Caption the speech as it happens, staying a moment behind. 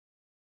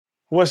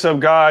What's up,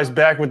 guys?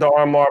 Back with the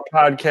RMR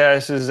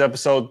podcast. This is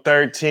episode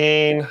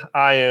 13.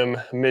 I am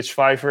Mitch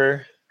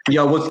Pfeiffer.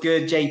 Yo, what's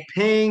good? Jay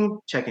Ping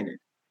checking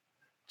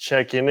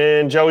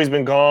in. Joey's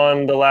been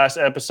gone the last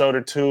episode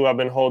or two. I've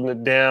been holding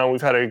it down.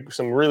 We've had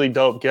some really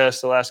dope guests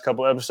the last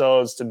couple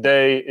episodes.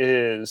 Today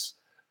is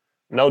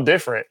no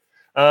different.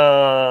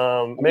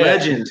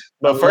 Legend.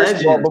 But first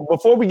of all,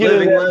 before we get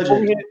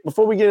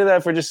into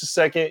that for just a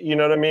second, you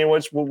know what I mean?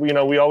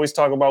 We always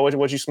talk about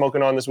what you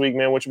smoking on this week,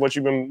 man. What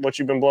you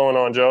been blowing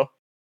on, Joe?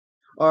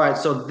 All right,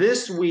 so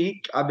this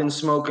week I've been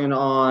smoking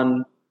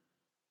on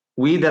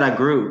weed that I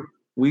grew.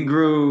 We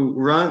grew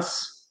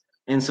runts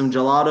and some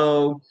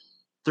gelato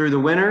through the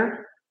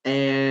winter,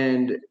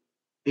 and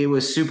it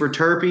was super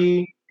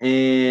terpy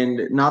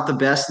and not the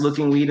best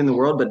looking weed in the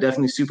world, but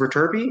definitely super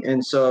terpy.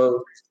 And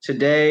so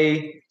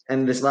today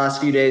and this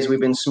last few days, we've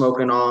been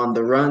smoking on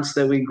the runts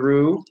that we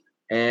grew,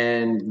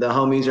 and the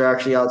homies are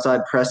actually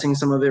outside pressing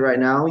some of it right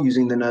now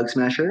using the Nug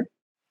Smasher.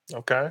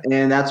 Okay.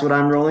 And that's what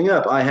I'm rolling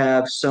up. I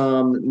have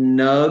some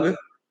Nug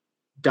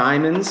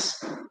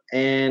Diamonds,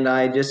 and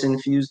I just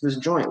infused this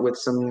joint with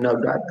some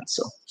Nug Diamonds.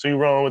 So you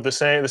rolling with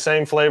the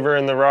same flavor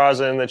in the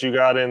rosin that you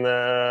got in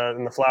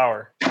the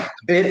flower?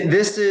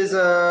 This is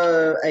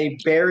a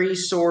berry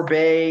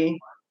sorbet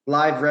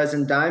live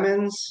resin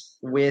diamonds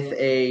with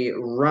a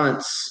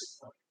runts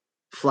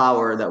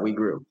flower that we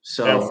grew.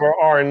 So and for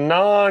our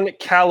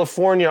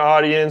non-California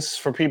audience,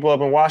 for people up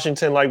in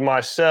Washington like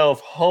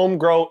myself, home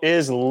grow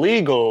is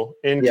legal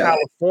in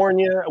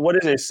California. What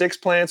is it? 6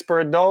 plants per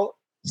adult?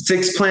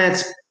 6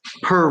 plants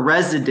per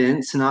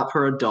resident, not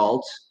per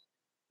adult.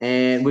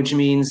 And which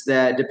means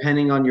that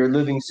depending on your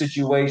living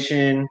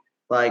situation,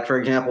 like for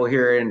example,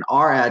 here in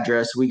our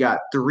address, we got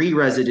 3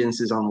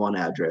 residences on one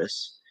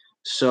address.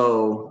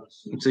 So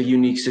it's a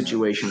unique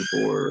situation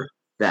for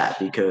that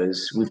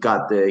because we've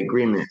got the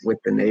agreement with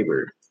the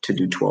neighbor to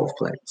do 12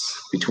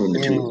 plants between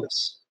the two of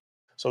us.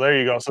 So there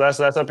you go. So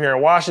that's up here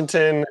in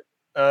Washington.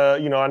 I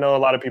know a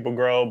lot of people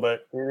grow,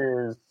 but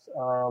it is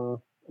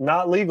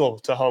not legal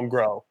to home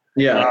grow.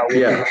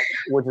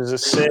 Which is a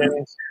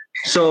sin.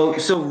 So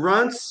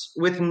runts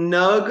with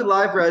Nug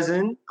live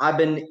resin. I've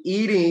been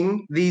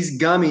eating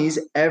these gummies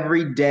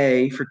every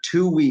day for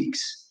 2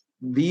 weeks.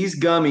 These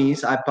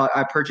gummies,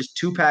 I purchased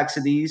 2 packs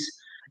of these,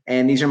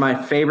 and these are my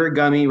favorite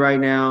gummy right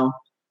now.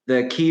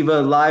 The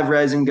Kiva live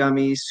resin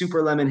gummies,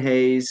 super lemon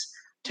haze,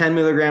 10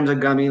 milligrams of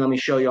gummy. Let me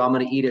show you. I'm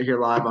going to eat it here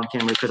live on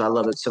camera because I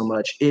love it so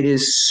much. It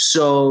is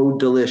so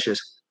delicious.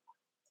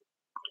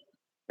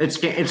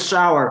 It's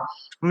sour.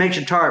 It makes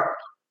you tart.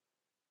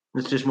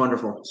 It's just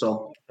wonderful.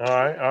 So, all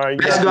right.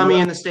 Best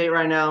gummy in the state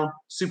right now,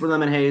 super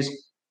lemon haze.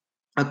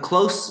 A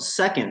close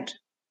second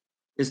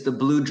is the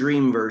Blue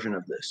Dream version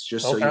of this,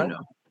 just so you know.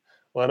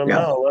 Let them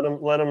know.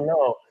 Let them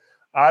know.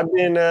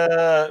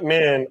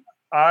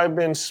 I've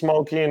been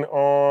smoking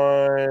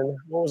on,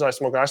 what was I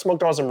smoking? I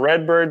smoked on some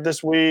Redbird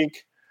this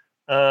week.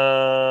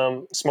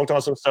 Smoked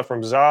on some stuff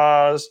from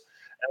Zaz.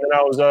 And then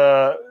I was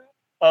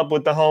up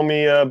with the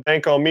homie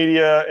Banco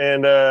Media,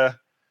 and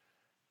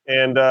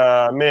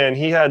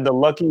he had the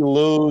Lucky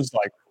Lou's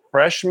like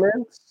fresh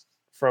mints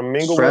from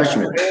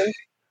Minglewood.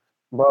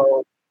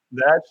 Bro,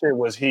 that shit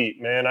was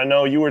heat, man. I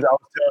know I was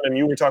telling him,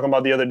 you were talking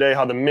about the other day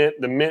how the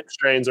mint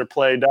strains are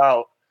played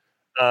out,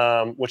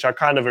 which I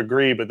kind of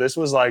agree, but this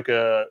was like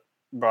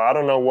I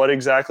don't know what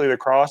exactly the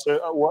cross of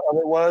it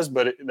was,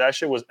 but that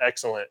shit was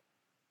excellent.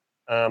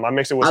 I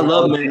mixed it with some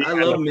mint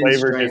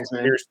flavor strains,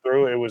 just pierced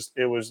through.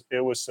 It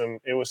was some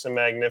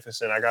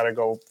magnificent. I gotta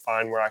go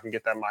find where I can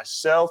get that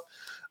myself.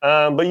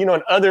 But in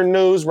other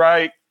news,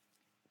 right?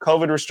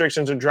 COVID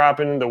restrictions are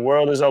dropping. The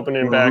world is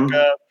opening back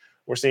up.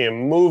 We're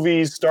seeing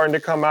movies starting to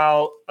come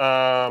out.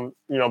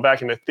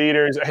 Back in the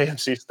theaters.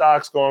 AMC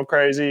stocks going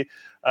crazy.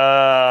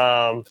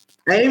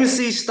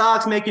 AMC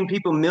stocks making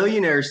people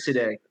millionaires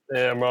today.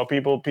 Yeah, bro.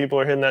 People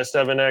are hitting that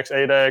 7x,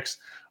 8x.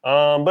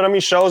 But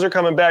shows are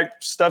coming back.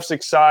 Stuff's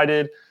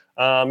excited.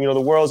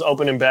 The world's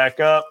opening back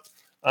up.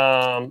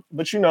 But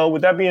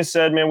with that being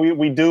said, man,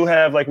 we do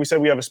have, like we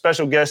said, we have a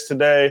special guest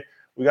today.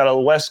 We got a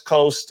West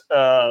Coast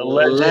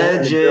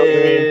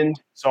legend.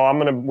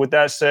 So with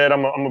that said,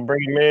 I'm gonna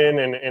bring him in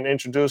and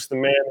introduce the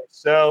man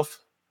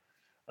himself.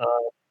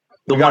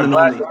 The one and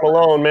Glasses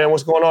Malone, man.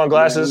 What's going on,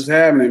 Glasses? What's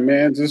happening,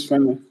 man? Just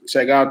finna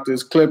check out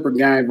this Clipper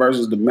game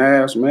versus the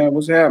Mavs, man.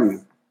 What's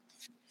happening?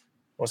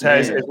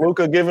 Is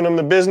Luka giving him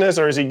the business,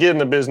 or is he getting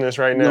the business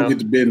right now? He'll get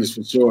the business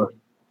for sure.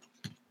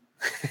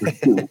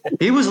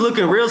 He was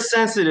looking real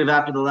sensitive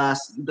after the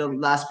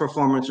last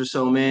performance or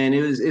so, man.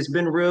 It's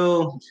been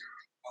real.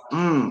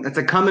 It's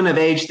a coming of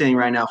age thing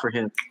right now for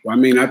him. Well,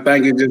 I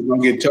think it's just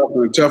gonna get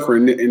tougher and tougher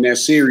in that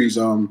series.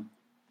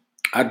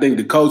 I think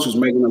the coach was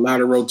making a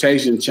lot of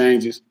rotation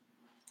changes.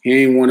 He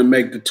didn't want to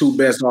make the 2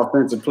 best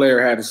offensive player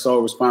have the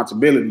sole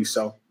responsibility.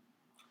 So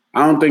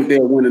I don't think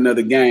they'll win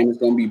another game. It's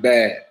gonna be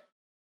bad.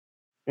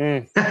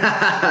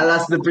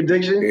 That's the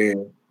prediction. Yeah.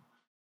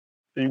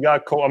 You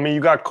got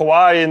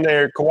Kawhi in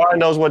there. Kawhi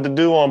knows what to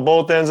do on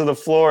both ends of the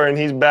floor, and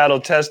he's battle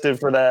tested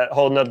for that,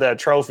 holding up that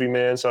trophy,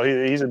 man. So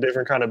he's a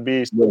different kind of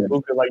beast. Yeah.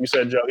 Luka, like you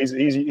said, Joe,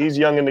 he's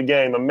young in the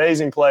game.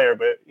 Amazing player,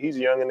 but he's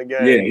young in the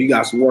game. Yeah, he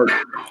got some work.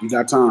 He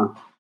got time.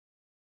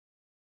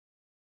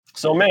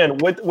 So, man,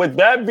 with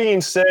that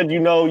being said,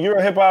 you're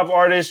a hip hop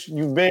artist.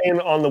 You've been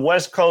on the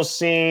West Coast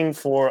scene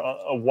for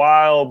a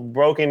while,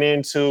 broken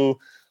into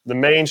the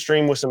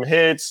mainstream with some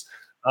hits.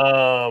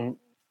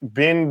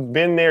 Been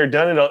there,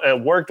 done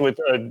it, worked with.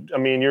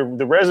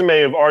 The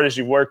resume of artists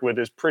you've worked with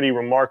is pretty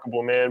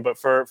remarkable, man. But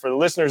for the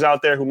listeners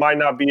out there who might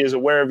not be as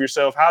aware of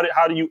yourself,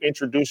 how do you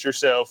introduce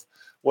yourself?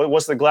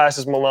 What's the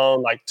Glasses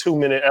Malone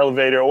 2-minute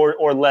elevator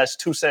or less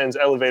 2-sentence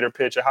elevator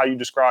pitch of how you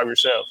describe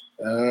yourself?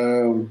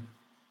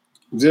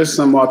 Just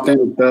some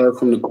authentic thug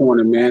from the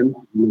corner, man.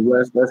 In the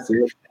West, that's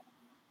it.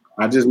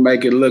 I just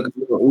make it look a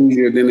little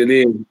easier than it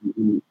is.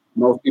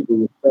 Most people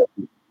respect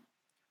it.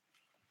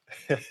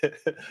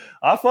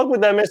 I fuck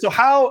with that, man. So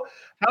how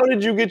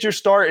did you get your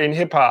start in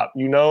hip hop?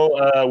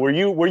 Were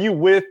you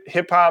with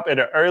hip hop at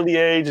an early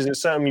age? Is it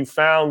something you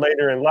found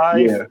later in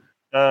life?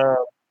 Yeah.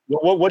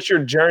 What's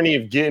your journey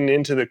of getting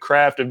into the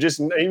craft of just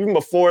even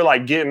before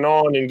getting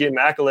on and getting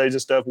accolades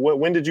and stuff?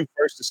 When did you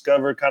first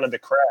discover kind of the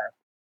craft?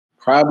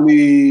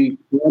 Probably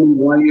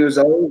 21 years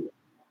old.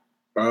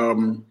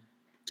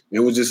 It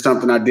was just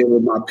something I did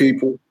with my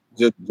people,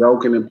 just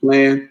joking and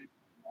playing.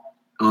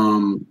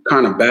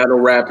 Kind of battle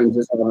rapping,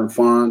 just having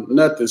fun,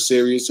 nothing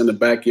serious in the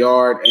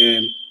backyard.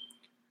 And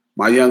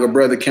my younger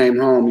brother came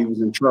home. He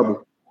was in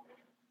trouble.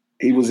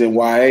 He was in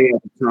YA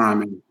at the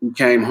time, and he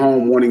came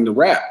home wanting to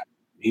rap.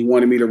 He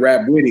wanted me to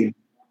rap with him.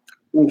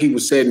 I think he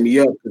was setting me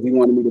up because he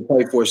wanted me to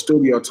pay for a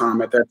studio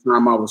time. At that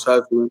time, I was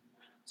hustling,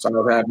 so I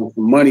was having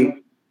some money.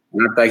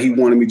 And I thought he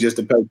wanted me just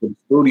to pay for the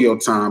studio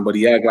time, but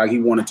he acted like he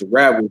wanted to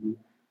rap with me.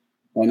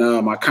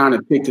 And I kind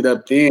of picked it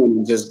up then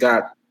and just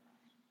got,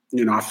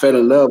 I fell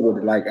in love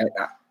with it. I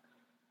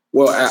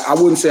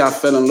wouldn't say I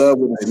fell in love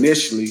with it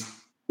initially.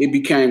 It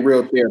became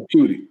real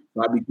therapeutic.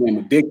 So I became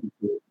addicted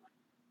to it.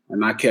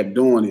 And I kept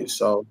doing it.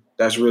 So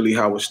that's really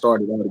how it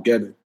started all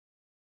together.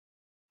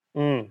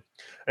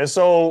 And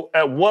so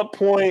at what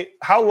point,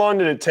 how long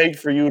did it take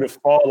for you to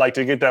fall,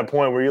 to get that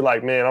point where you're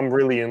like, man, I'm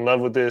really in love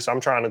with this.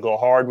 I'm trying to go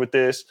hard with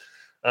this.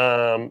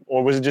 Or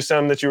was it just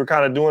something that you were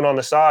kind of doing on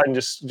the side and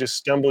just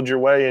stumbled your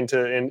way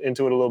into it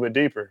a little bit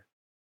deeper?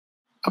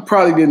 I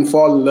probably didn't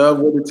fall in love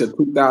with it till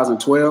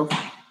 2012.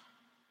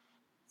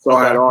 So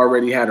I had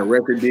already had a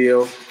record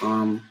deal,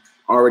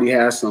 already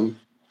had some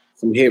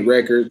hit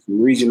records, some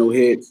regional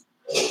hits,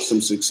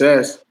 some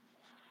success.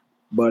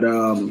 But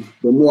the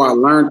more I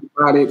learned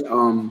about it,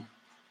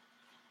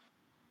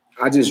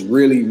 I just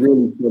really,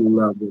 really fell in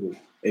love with it.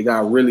 It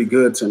got really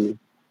good to me.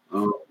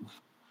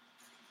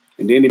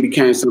 And then it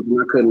became something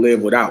I couldn't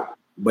live without.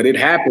 But it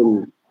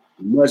happened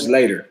much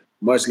later.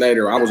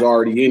 I was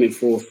already in it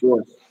full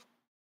force.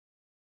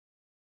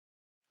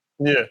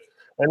 Yeah.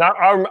 And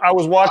I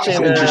was watching, I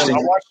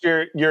watched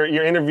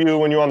your interview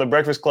when you were on the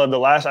Breakfast Club the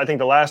last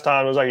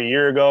time, it was a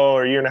year ago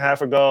or a year and a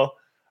half ago.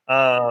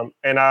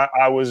 And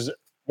I was,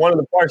 one of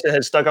the parts that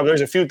had stuck up,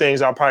 there's a few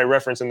things I'll probably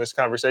reference in this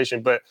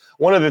conversation, but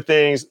one of the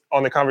things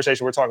on the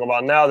conversation we're talking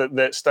about now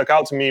that stuck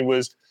out to me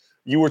was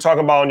you were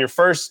talking about on your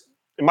first,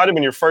 it might've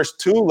been your first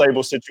 2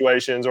 label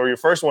situations or your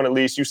first one at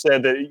least, you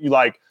said that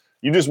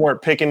you just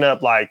weren't picking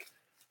up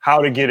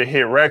how to get a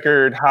hit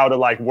record, how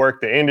to work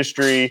the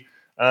industry.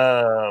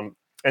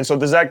 And so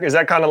is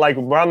that kind of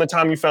around the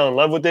time you fell in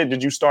love with it,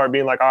 did you start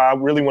being I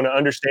really want to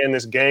understand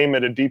this game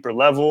at a deeper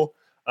level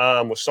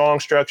with song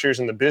structures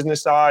and the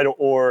business side,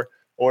 or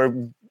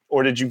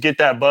did you get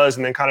that buzz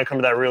and then kind of come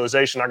to that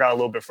realization, I got a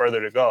little bit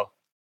further to go?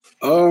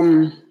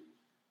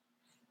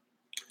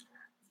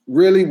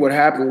 Really what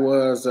happened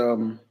was,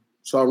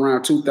 so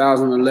around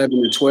 2011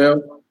 and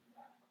 12,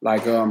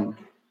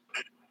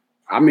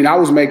 I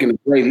was making a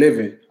great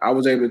living. I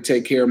was able to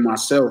take care of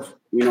myself.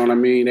 You know what I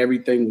mean?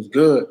 Everything was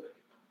good.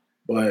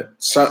 But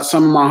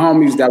some of my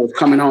homies that was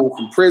coming home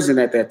from prison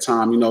at that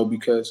time,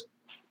 because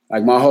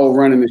my whole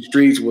run in the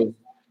streets was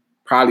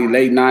probably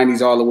late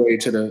 90s all the way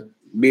to the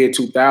mid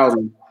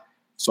 2000s.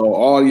 So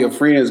all your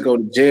friends go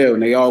to jail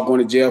and they all going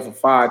to jail for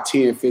 5,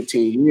 10,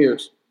 15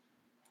 years.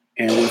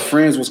 And when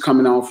friends was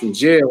coming home from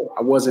jail,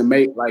 I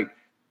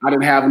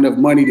didn't have enough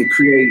money to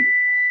create,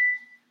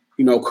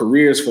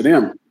 careers for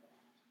them.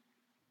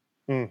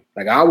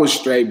 I was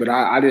straight, but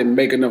I didn't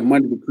make enough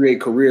money to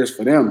create careers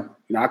for them.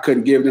 I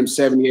couldn't give them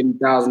 $70,000,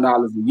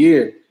 $80,000 a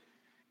year.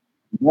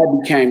 That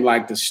became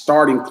the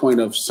starting point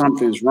of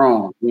something's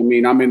wrong.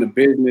 I'm in a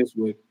business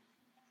with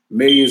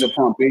millions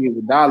upon billions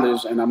of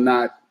dollars, and I'm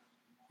not,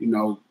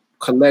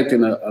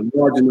 collecting a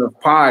large enough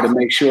pie to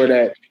make sure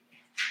that,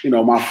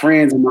 my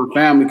friends and my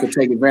family could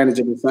take advantage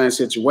of the same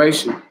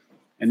situation.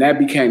 And that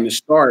became the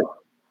start.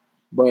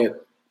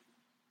 But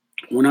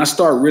when I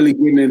started really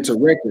getting into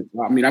records,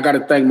 I got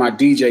to thank my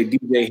DJ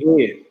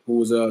Head, who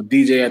was a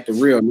DJ at The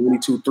Real,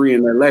 92.3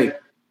 in LA.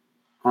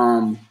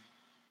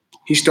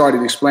 He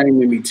started explaining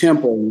to me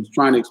tempo and was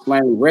trying to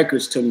explain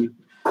records to me.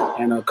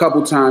 And a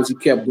couple times he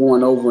kept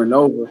going over and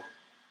over.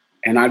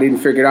 And I didn't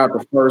figure it out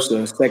the first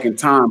or second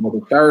time, but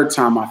the third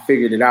time I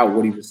figured it out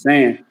what he was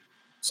saying.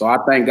 So I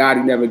thank God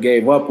he never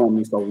gave up on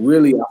me. So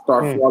really, I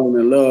started falling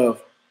in love.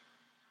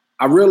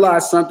 I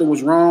realized something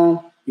was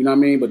wrong, you know what I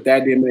mean? But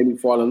that didn't make me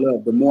fall in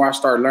love. The more I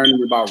started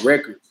learning about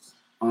records,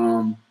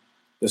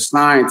 the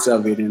science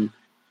of it, and,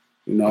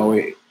 you know,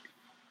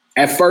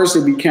 at first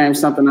it became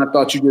something I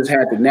thought you just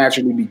had to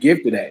naturally be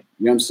gifted at.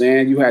 You know what I'm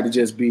saying? You had to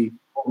just be.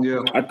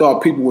 Yeah. I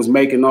thought people was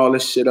making all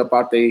this shit up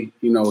out they,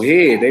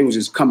 head. They was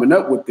just coming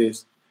up with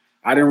this.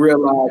 I didn't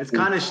realize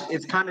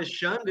it's kind of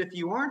shunned if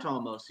you aren't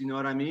almost. You know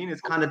what I mean? It's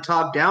kind of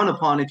talked down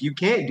upon if you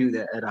can't do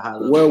that at a high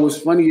level. Well, what's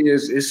funny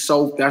is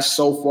that's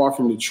so far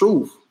from the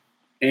truth,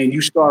 and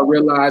you start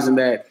realizing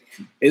that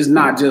it's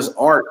not just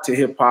art to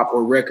hip hop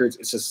or records;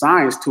 it's a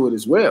science to it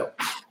as well.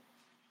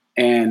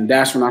 And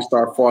that's when I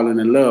start falling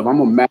in love.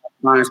 I'm a math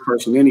science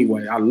person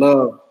anyway.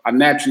 I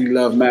naturally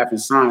love math and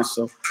science.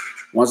 So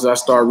once I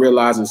started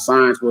realizing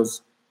science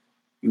was,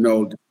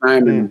 the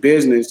same in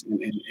business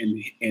and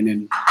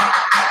in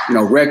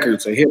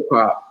records or hip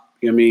hop,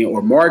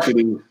 or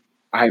marketing,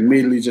 I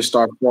immediately just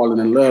started falling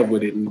in love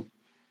with it. And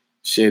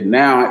shit,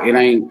 now it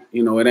ain't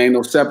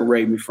no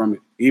separating me from it.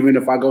 Even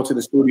if I go to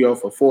the studio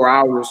for 4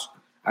 hours,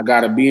 I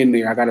gotta be in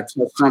there. I gotta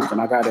touch something.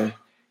 I gotta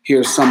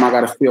hear something. I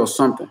gotta feel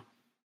something.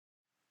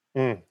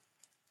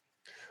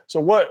 So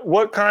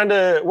what kind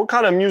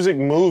of music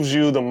moves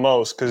you the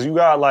most? Because you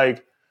got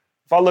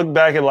if I look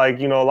back at a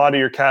lot of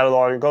your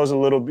catalog, it goes a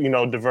little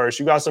diverse.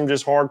 You got some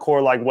just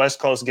hardcore West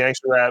Coast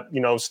gangster rap,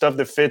 stuff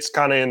that fits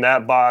kind of in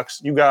that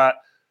box. You got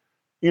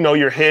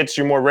your hits,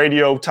 your more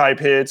radio type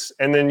hits,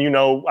 and then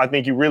I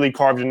think you really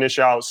carved a niche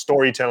out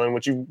storytelling,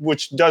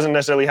 which doesn't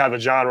necessarily have a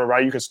genre,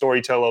 right? You can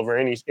storytell over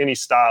any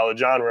style or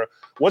genre.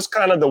 What's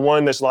kind of the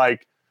one that's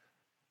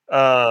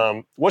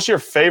what's your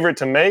favorite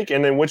to make,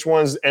 and then which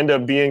ones end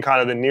up being kind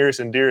of the nearest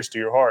and dearest to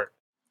your heart?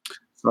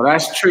 So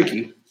that's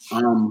tricky.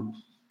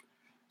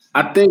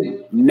 I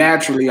think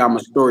naturally I'm a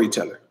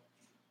storyteller.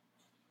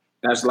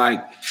 That's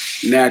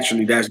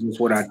naturally, that's just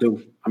what I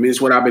do. I mean, it's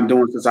what I've been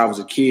doing since I was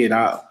a kid.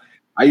 I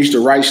used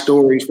to write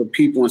stories for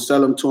people and sell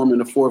them to them in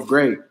the 4th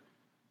grade,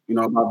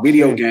 about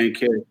video game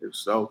characters.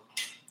 So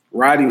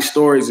writing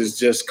stories is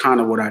just kind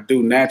of what I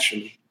do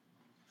naturally.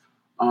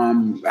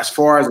 As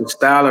far as the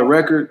style of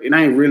record, it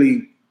ain't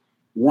really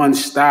one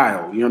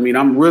style. You know what I mean?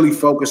 I'm really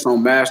focused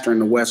on mastering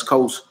the West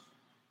Coast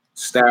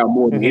style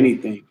more than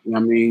anything. You know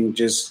what I mean?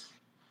 Just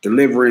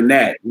delivering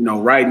that.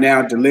 Right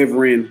now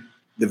delivering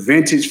the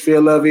vintage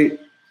feel of it,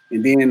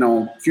 and then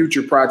on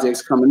future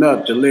projects coming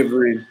up,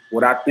 delivering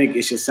what I think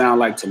it should sound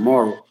like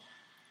tomorrow.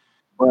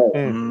 But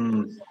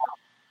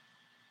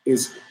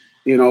it's,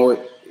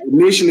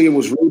 initially it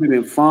was rooted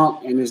in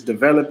funk, and it's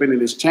developing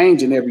and it's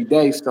changing every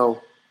day.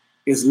 So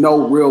it's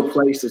no real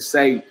place to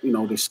say,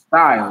 the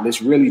style.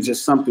 It's really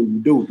just something you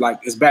do.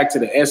 It's back to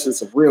the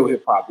essence of real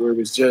hip hop, where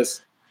it's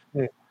just,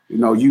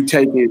 you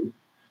taking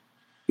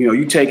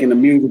the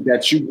music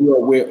that you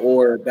grew up with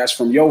or that's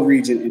from your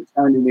region and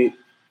turning it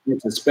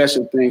into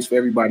special things for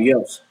everybody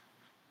else.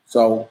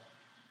 So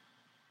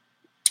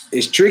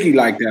it's tricky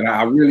like that.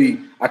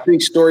 I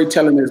think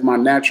storytelling is my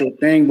natural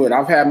thing, but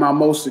I've had my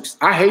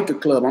I hate the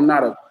club. I'm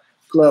not a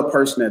club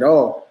person at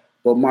all.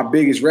 But my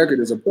biggest record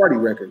is a party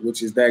record,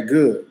 which is That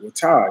Good with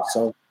Todd.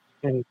 So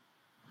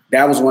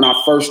that was when I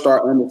first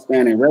started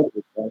understanding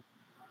records. So,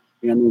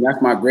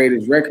 that's my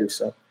greatest record.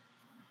 So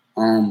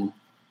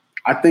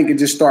I think it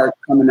just started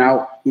coming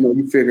out.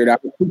 You figure it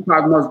out.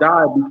 Tupac Must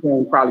Die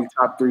became probably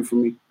top 3 for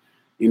me.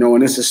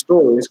 And it's a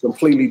story. It's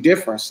completely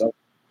different. So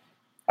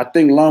I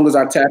think long as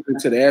I tap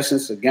into the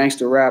essence of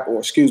gangster rap or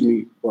West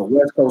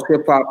Coast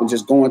hip hop and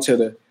just going to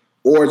the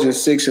Origin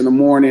 6 in the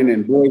morning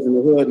and Boys in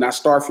the Hood, and I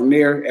start from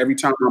there. Every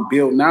time I'm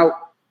building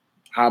out,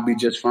 I'll be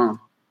just fine.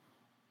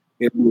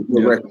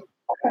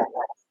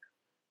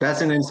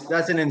 That's an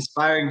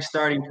inspiring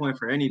starting point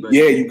for anybody.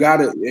 Yeah, you got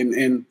it.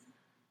 And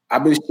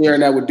I've been sharing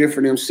that with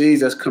different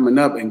MCs that's coming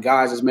up and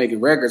guys that's making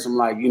records. I'm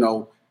like,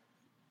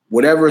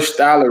 whatever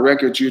style of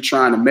record you're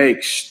trying to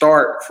make,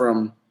 start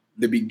from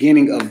the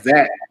beginning of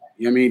that.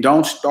 You know what I mean?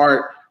 Don't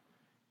start.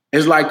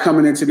 It's like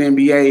coming into the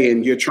NBA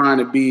and you're trying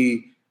to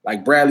be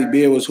like Bradley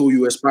Beal is who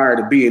you aspire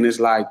to be. And it's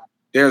like,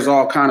 there's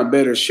all kind of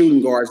better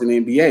shooting guards in the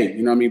NBA,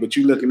 you know what I mean? But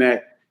you're looking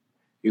at,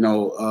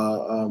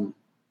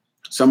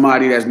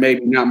 somebody that's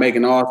maybe not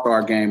making an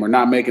all-star game or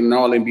not making an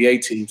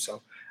all-NBA team.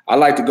 So I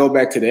like to go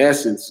back to the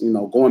essence,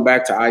 going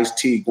back to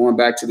Ice-T, going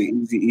back to the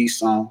Eazy-E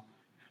song,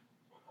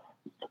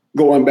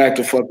 going back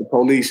to Fuck the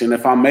Police. And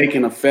if I'm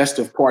making a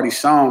festive party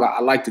song,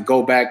 I like to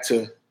go back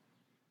to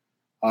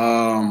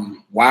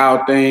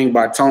Wild Thing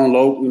by Tone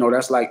Loc,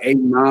 that's like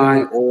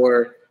 89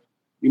 or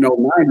 90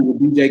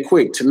 with DJ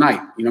Quick Tonight.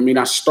 You know what I mean?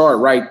 I start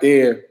right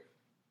there.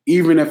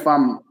 Even if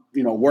I'm,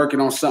 working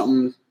on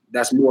something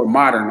that's more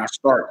modern, I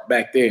start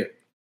back there.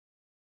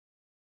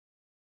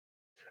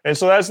 And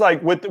so that's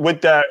with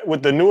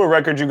the newer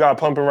record you got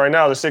pumping right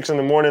now, the 6 in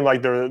the morning,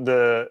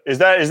 is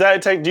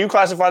that do you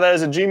classify that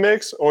as a G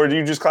mix or do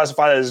you just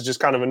classify that as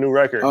just kind of a new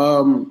record?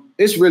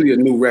 It's really a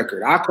new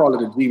record. I call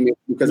it a G mix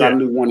because I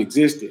knew one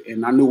existed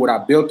and I knew what I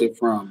built it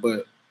from.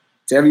 But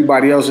To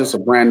everybody else, it's a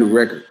brand new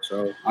record.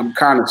 So I'm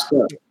kind of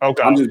stuck.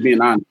 Okay. I'm just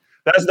being honest.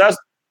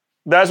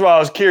 That's why I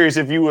was curious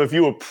if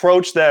you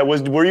approached that,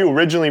 were you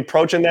originally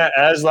approaching that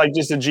as like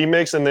just a G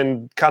mix and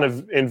then kind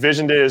of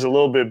envisioned it as a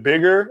little bit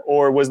bigger,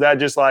 or was that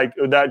just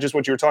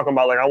what you were talking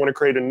about? Like, I want to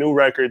create a new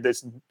record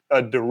that's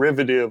a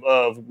derivative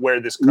of where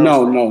this comes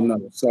from.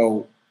 No.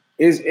 So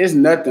it's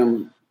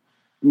nothing.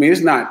 I mean, it's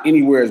not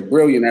anywhere as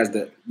brilliant as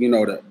the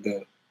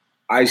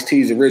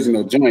Ice-T's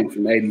original joint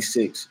from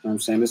 '86. You know what I'm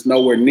saying? It's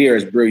nowhere near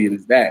as brilliant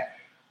as that.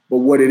 But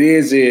what it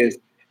is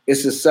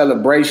it's a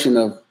celebration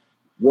of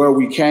where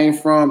we came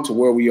from to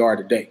where we are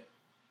today.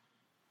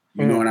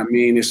 You know what I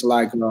mean? It's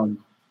like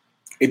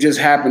it just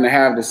happened to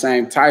have the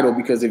same title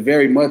because it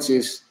very much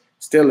is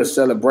still a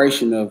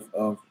celebration of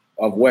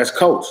West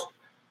Coast.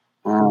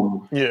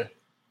 When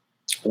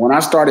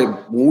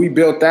we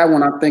built that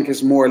one, I think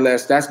it's more or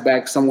less that's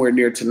back somewhere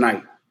near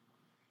Tonight.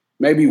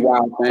 Maybe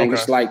Wild Thing.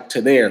 It's like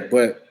to there,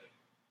 but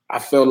I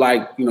feel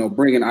like,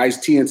 bringing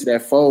Ice-T into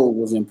that fold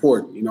was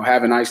important.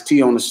 Having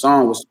Ice-T on the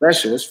song was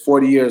special. It's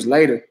 40 years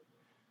later.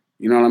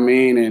 You know what I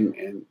mean?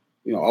 And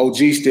OG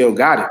still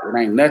got it. It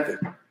ain't nothing.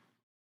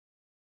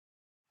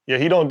 Yeah,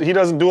 he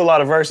doesn't do a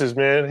lot of verses,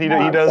 man. He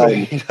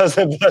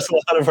doesn't bless a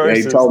lot of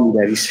verses. Yeah, he told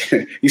me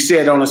that. He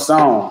said on the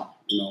song,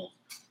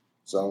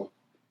 So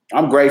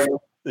I'm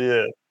grateful.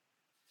 Yeah.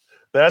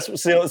 That's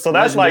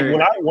like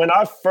when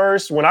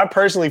I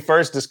personally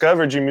first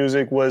discovered G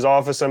Music was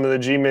off of some of the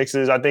G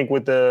mixes, I think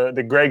with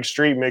the Greg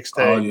Street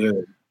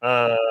mixtape. Oh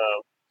yeah.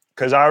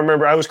 Cause I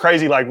remember I was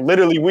crazy. Like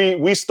literally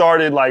we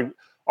started like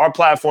our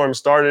platform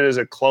started as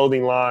a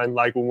clothing line,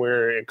 like when we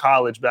were in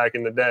college back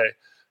in the day.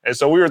 And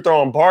so we were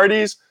throwing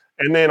parties.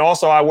 And then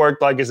also I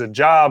worked like as a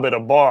job at a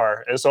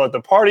bar. And so at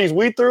the parties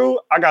we threw,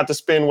 I got to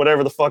spin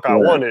whatever the fuck I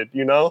wanted,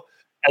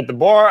 At the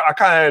bar, I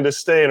kind of had to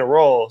stay in a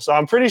role. So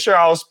I'm pretty sure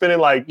I was spinning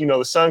like,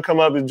 the Sun Come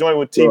Up and joint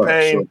with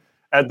T-Pain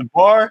at the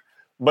bar.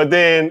 But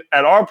then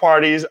at our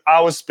parties, I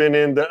was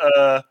spinning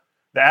the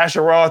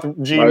Asher Roth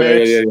G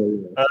mix.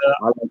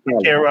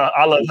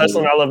 I love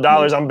Hustling, I Love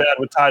Dollars. I'm bad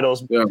with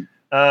titles. Yeah.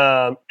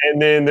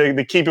 And then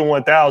the Keepin'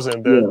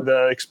 1000,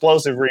 the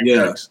Explosive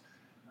remix.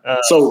 Yeah.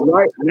 So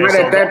right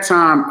at that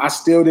time, I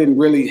still didn't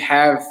really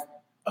have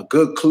a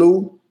good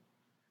clue.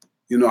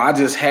 I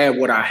just had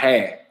what I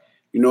had.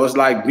 It's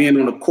like being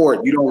on the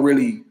court. You don't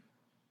really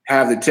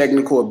have the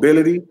technical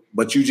ability,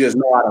 but you just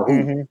know how to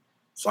hoop. Mm-hmm.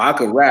 So I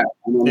could rap,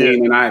 I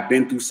mean? And I had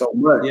been through so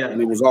much,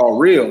 and it was all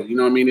real.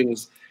 It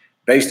was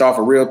based off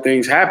of real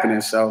things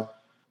happening. So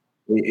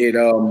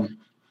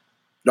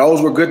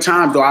those were good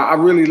times, though. I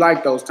really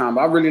liked those times.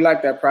 I really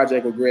liked that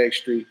project with Greg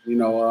Street.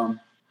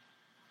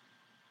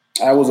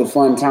 That was a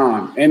fun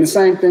time. And the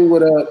same thing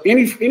with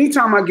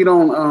anytime I get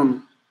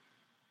on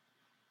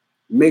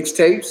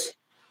mixtapes.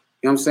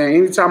 You know what I'm saying?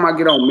 Anytime I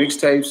get on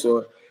mixtapes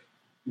or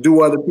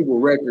do other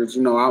people's records,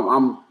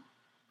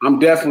 I'm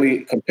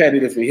definitely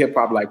competitive in hip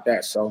hop like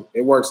that. So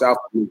it works out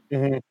for me.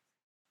 Mm-hmm.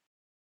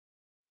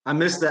 I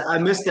missed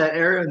that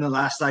era in the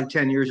last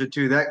 10 years or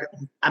two. The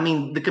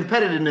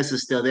competitiveness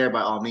is still there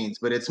by all means,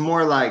 but it's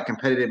more like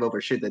competitive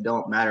over shit that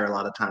don't matter a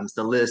lot of times.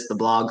 The lists, the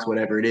blogs,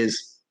 whatever it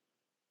is.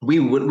 We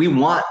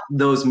want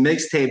those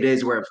mixtape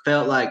days where it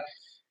felt like,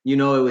 it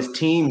was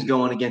teams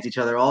going against each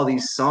other, all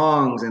these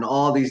songs and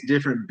all these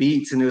different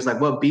beats. And it was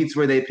like, what beats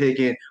were they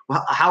picking?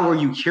 How were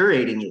you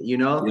curating it?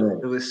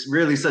 It was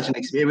really such an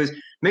experience. It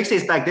was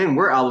mixtapes back then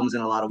were albums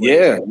in a lot of ways.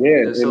 Yeah.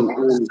 It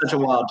was such a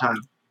wild time.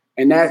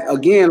 And that,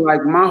 again,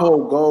 like my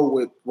whole goal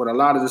with a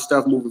lot of the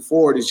stuff moving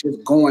forward is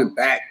just going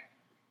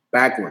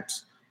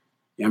backwards.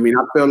 I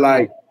feel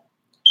like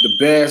the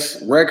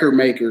best record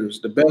makers,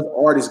 the best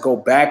artists go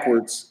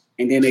backwards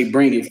and then they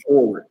bring it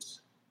forwards.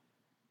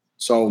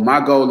 So my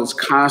goal is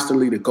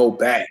constantly to go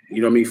back,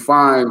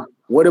 find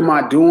what am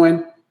I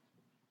doing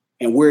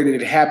and where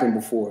did it happen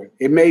before?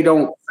 It may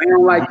don't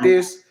sound like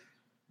this,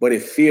 but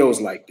it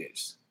feels like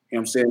this. You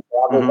know what I'm saying? So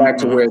I go back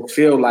to where it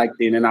feels like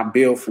it and I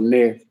build from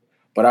there.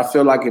 But I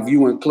feel like if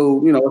you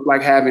include, it's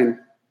like having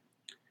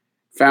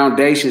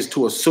foundations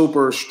to a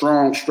super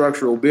strong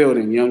structural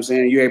building. You know what I'm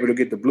saying? You're able to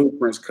get the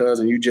blueprints,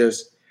 and you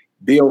just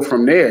build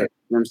from there. You know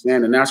what I'm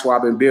saying? And that's where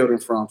I've been building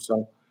from.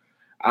 So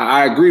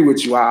I agree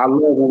with you. I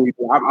love when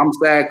I'm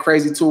sad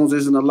Crazy Tunes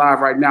isn't alive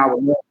right now.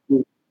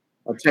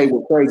 I'll take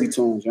with Crazy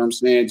Tunes, you know what I'm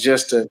saying?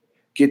 Just to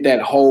get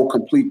that whole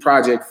complete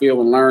project feel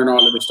and learn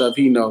all of the stuff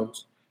he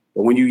knows.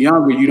 But when you're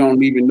younger, you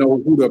don't even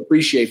know who to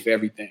appreciate for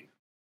everything.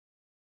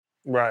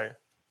 Right.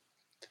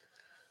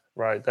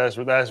 That's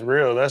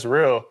real. That's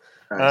real.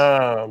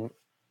 Nice.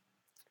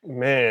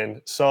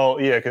 Man. So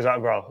yeah, because I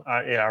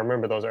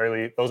remember those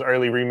early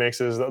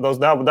remixes.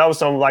 That was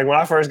something like when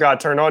I first got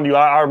turned on to you.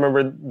 I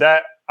remember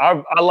that.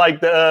 I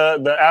like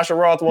the Asher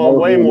Roth one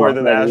way more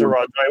than the Asher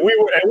Roth.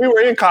 We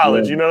were in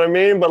college, you know what I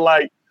mean? But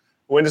like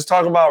when it's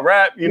talking about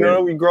rap,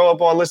 we grow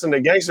up on listening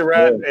to gangster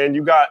rap, and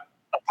you got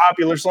a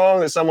popular song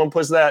that someone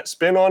puts that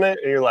spin on it,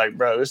 and you're like,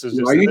 bro, this is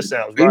this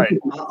sounds right.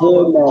 I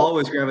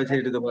always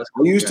gravitated to the West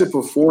Coast. I used to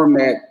perform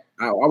that.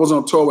 I was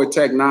on tour with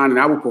Tech Nine, and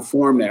I would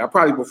perform that. I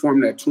probably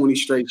performed that 20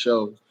 straight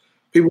shows.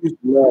 People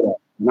used to love that.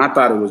 And I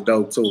thought it was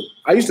dope too.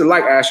 I used to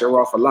like Asher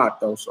Roth a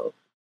lot though. So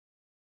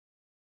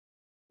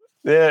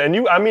yeah, and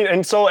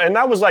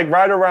that was like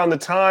right around the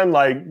time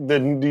like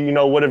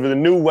whatever the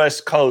new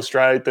West Coast,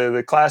 right?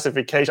 The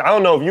classification. I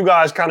don't know if you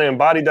guys kind of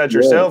embodied that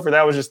yourself, or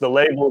that was just the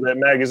label that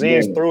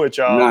magazines threw at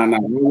y'all.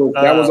 No,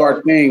 that was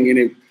our thing,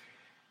 and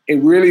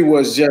it really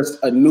was just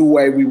a new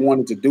way we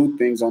wanted to do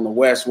things on the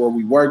West, where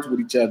we worked with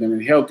each other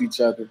and helped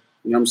each other.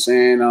 You know what I'm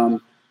saying?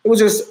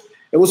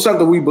 It was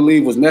something we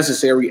believed was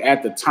necessary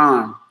at the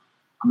time.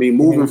 I mean,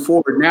 moving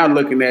forward now,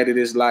 looking at it,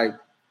 is like,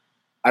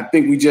 I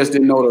think we just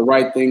didn't know the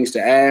right things to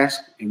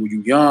ask. And when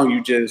you're young,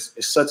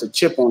 it's such a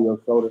chip on your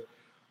shoulder.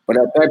 But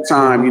at that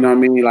time, you know what I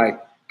mean?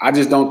 Like, I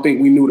just don't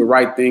think we knew the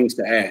right things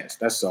to ask.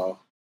 That's all.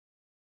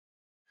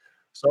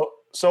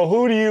 So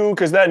who do you,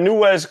 because that new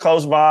West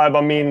Coast vibe,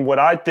 I mean, what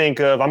I think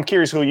of, I'm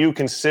curious who you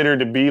consider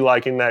to be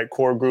like in that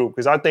core group.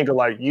 Because I think of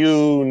like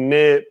you,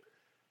 Nip,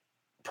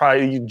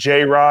 probably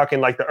J-Rock,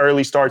 and like the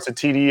early starts of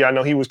TD. I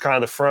know he was kind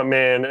of the front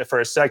man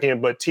for a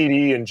second, but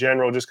TD in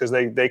general, just because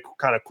they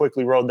kind of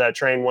quickly rode that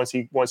train once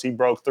he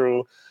broke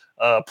through.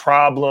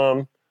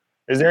 Problem.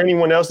 Is there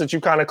anyone else that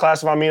you kind of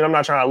classify? I mean, I'm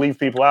not trying to leave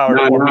people out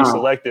or be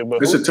selective, but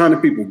there's a ton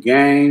of people.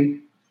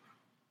 Game,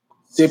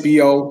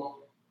 Scipio,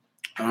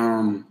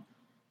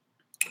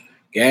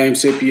 Game,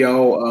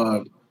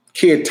 Scipio,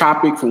 Kid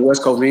Topic from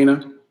West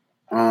Covina,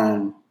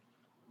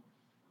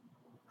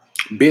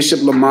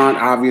 Bishop Lamont,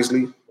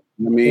 obviously.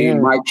 I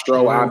mean, Mike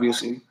Stroh,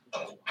 obviously.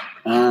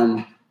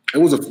 It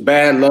was a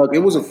bad luck. It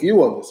was a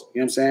few of us.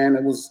 You know what I'm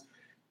saying?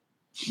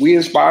 We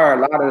inspired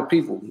a lot of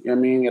people, you know what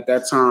I mean, at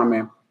that time.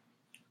 And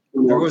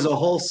there was a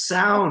whole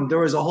sound. There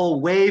was a whole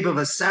wave of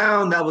a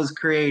sound that was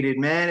created,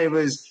 man. It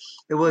was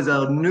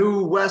a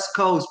new West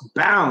Coast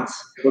bounce.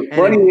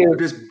 And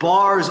just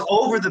bars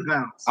over the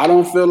bounce. I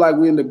don't feel like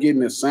we ended up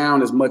getting a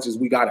sound as much as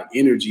we got an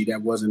energy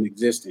that wasn't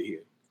existing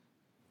here.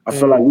 I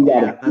feel like we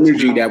got an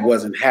energy that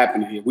wasn't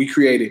happening here. We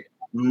created.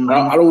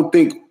 I don't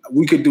think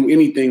we could do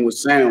anything with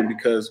sound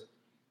because,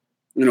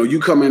 you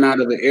coming out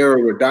of the era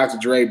where Dr.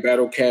 Dre,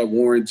 Battle Cat,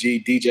 Warren G,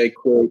 DJ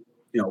Quick,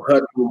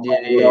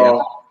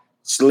 Hudson,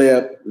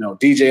 Slip,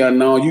 DJ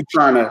Unknown. You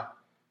trying to.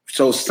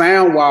 So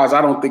sound-wise,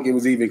 I don't think it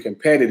was even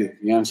competitive.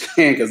 You know what I'm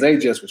saying? Because they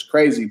just was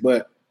crazy.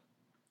 But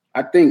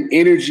I think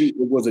energy,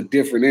 it was a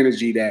different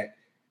energy that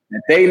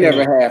they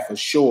never had for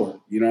sure.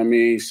 You know what I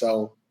mean?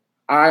 So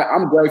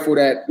I'm grateful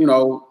that,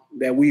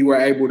 that we were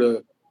able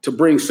to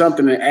bring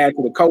something and add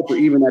to the culture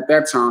even at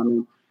that time.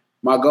 And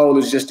my goal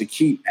is just to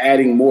keep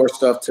adding more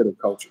stuff to the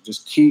culture.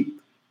 Just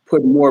keep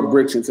putting more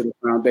bricks into the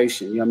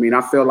foundation. You know what I mean?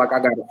 I feel like I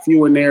got a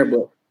few in there,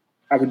 but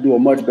I could do a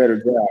much better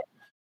job.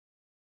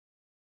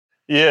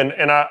 Yeah,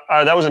 and I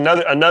that was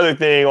another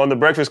thing on the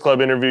Breakfast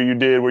Club interview you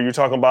did where you're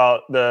talking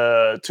about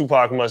the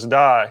Tupac Must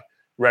Die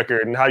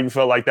record and how you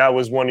felt like that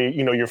was one of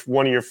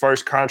your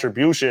first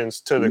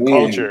contributions to the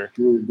culture.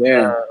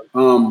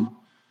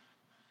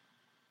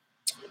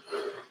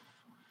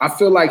 I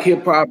feel like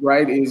hip hop,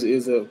 right,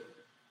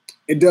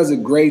 it does a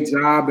great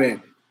job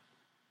at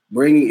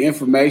bringing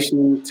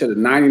information to the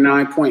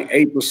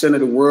 99.8% of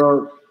the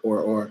world,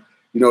 or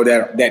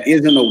that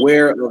isn't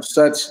aware of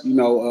such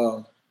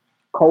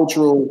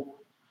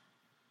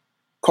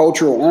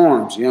cultural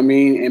arms, you know what I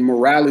mean? And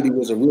morality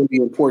was a really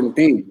important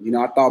thing.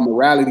 I thought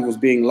morality was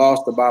being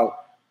lost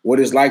about what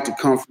it's like to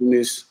come from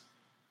this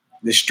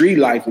street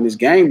life and this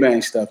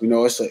gangbang stuff.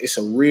 It's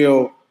a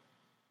real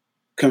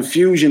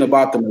confusion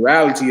about the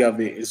morality of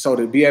it. And so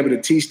to be able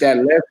to teach that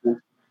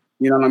lesson,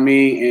 you know what I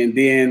mean? And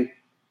then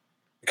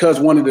because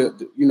one of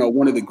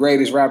the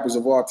greatest rappers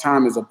of all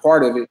time is a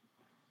part of it,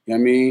 you know what I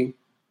mean?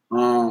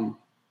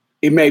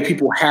 It made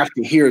people have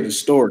to hear the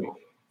story.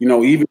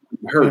 Even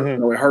if it hurt,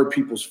 it hurt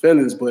people's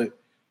feelings, but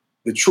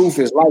the truth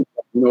is like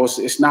that.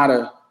 It's not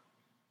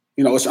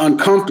it's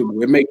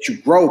uncomfortable. It makes you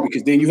grow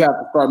because then you have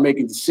to start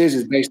making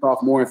decisions based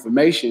off more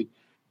information.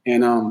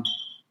 And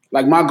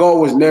like my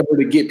goal was never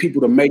to get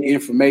people to make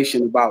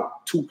information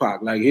about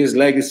Tupac. Like his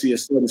legacy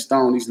is set in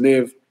stone. He's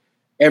lived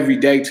every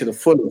day to the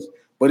fullest.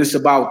 But it's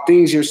about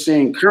things you're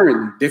seeing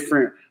currently,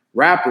 different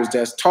rappers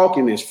that's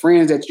talking this,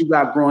 friends that you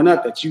got growing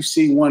up that you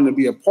see wanting to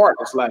be a part.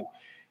 It's like,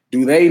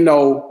 do they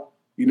know,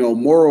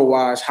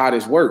 moral-wise how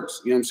this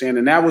works? You know what I'm saying?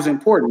 And that was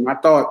important.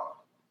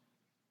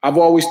 I've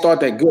always thought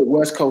that good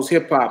West Coast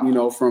hip-hop,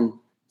 from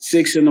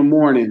 6 in the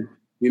morning,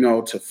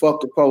 to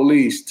Fuck the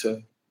Police,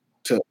 to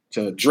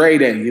Dre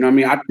Day, you know what I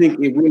mean? I think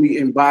it really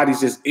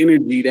embodies this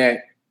energy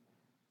that,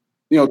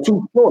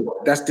 too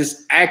short. That's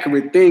this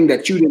accurate thing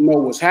that you didn't know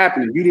was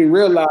happening. You didn't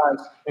realize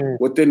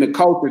within the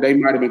culture they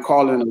might have been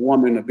calling a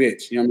woman a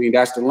bitch. You know what I mean?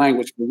 That's the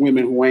language for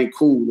women who ain't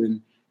cool and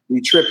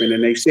be tripping,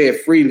 and they say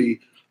it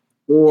freely.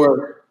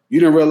 Or you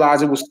didn't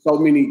realize it was so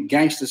many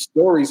gangster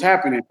stories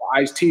happening for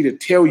Ice-T to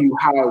tell you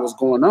how it was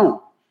going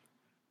on.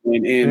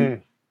 And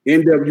in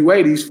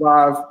NWA, these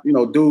 5,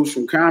 dudes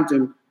from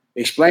Compton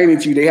explaining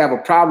to you they have a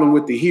problem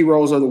with the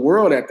heroes of the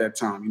world at that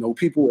time.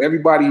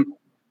 Everybody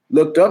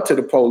looked up to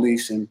the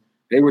police and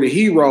they were the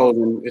heroes.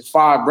 And it's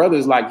 5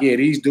 brothers like, yeah,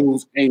 these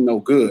dudes ain't no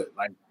good.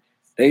 Like,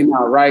 they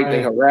not right.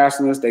 They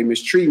harassing us. They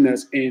mistreating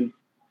us. And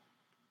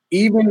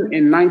even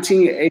in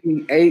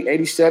 1988,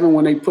 87,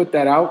 when they put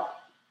that out,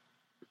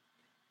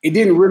 it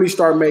didn't really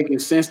start making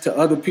sense to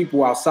other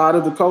people outside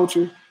of the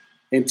culture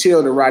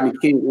until the Rodney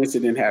King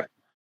incident happened.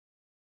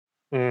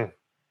 Mm.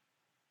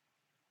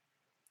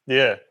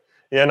 Yeah.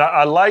 Yeah, and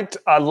I liked,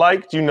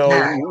 listening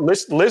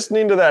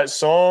to that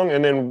song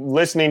and then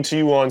listening to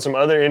you on some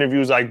other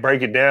interviews, like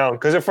break it down.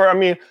 Because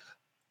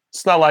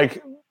it's not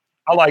like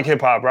I like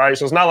hip hop, right?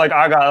 So it's not like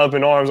I got up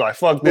in arms like,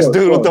 fuck this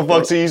dude, what the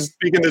fuck's he's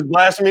speaking this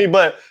blasphemy?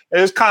 But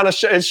it's kind of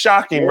it's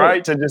shocking,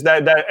 right? To just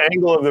that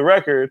angle of the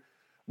record.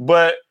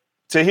 But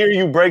to hear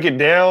you break it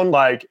down,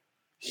 like,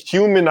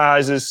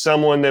 humanizes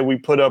someone that we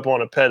put up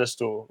on a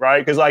pedestal,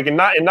 right? Because like in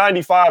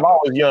 95, I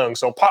was young,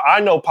 so I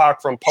know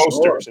Pac from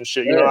posters and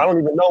shit. You know, I don't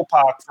even know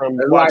Pac from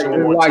watching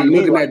him on like TV.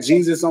 looking at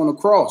Jesus on the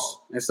cross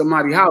and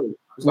somebody hollering.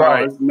 It's like,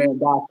 right. Oh, this man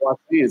died for our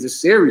sins. It's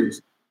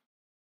serious.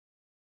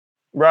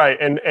 Right,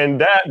 and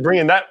that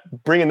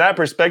bringing that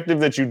perspective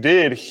that you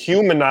did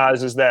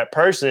humanizes that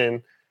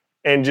person,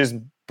 and just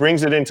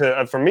brings it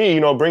into, for me,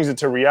 brings it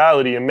to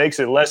reality and makes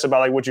it less about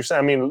like what you're saying.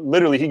 I mean,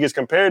 literally, he gets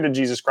compared to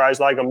Jesus Christ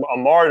like a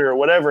martyr or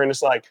whatever, and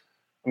it's like,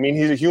 I mean,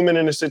 he's a human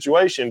in a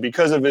situation.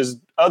 Because of his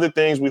other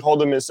things, we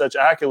hold him in such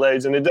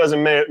accolades, and it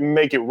doesn't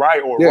make it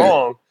right or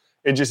wrong.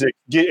 It just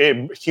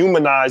it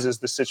humanizes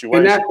the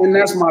situation, and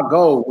that's my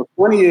goal. What's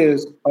funny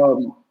is,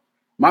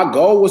 my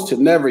goal was to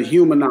never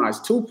humanize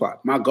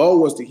Tupac. My goal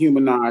was to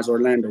humanize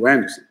Orlando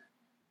Anderson.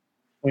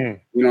 You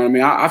know what I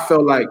mean? I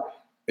felt like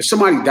if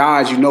somebody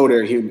dies,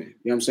 they're human.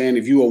 You know what I'm saying?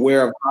 If you're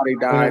aware of how they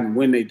died and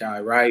when they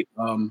died, right?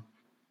 Don't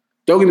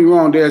get me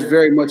wrong, there's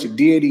very much a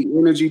deity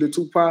energy to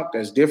Tupac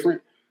that's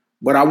different.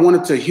 But I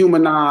wanted to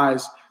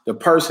humanize the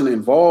person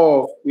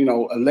involved,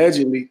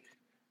 allegedly,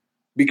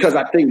 because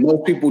I think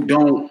most people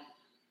don't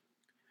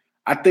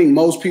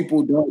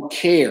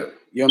care.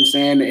 You know what I'm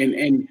saying?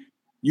 And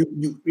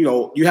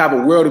you have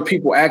a world of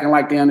people acting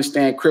like they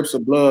understand Crips or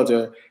Bloods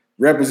or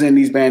represent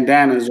these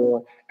bandanas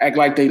or act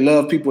like they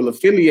love people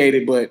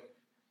affiliated, but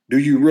do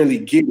you really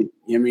get it? You know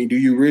what I mean? Do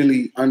you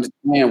really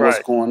understand what's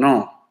going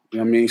on? You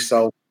know what I mean?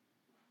 So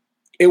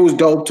it was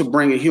dope to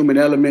bring a human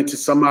element to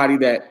somebody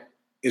that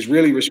is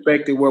really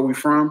respected where we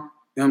from, you know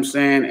what I'm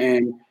saying?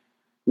 And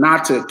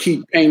not to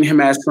keep painting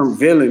him as some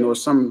villain or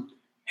some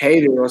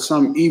hater or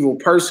some evil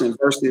person,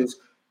 versus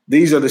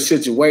these are the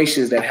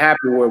situations that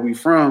happen where we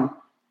from.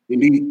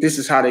 And this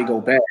is how they go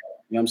bad.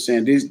 You know what I'm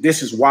saying?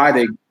 This is why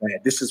they go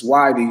bad. This is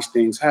why these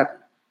things happen.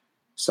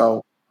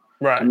 So,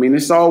 I mean,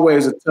 it's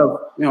always a tough,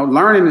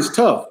 learning is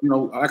tough.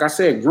 Like I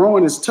said,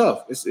 growing is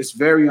tough. It's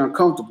very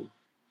uncomfortable.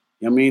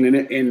 You know what I mean?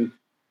 And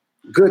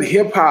good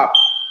hip hop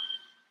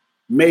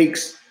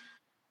makes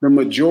the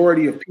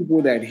majority of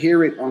people that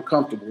hear it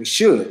uncomfortable. It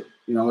should.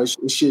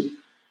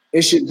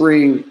 It should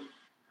bring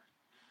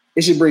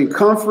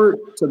comfort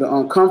to the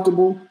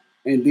uncomfortable,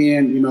 and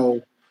then,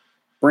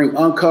 bring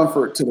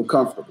uncomfort to the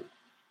comfortable.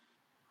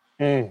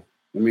 I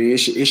mean, it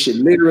should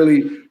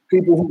literally,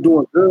 people who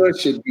doing good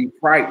should be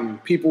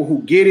frightened. People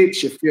who get it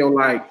should feel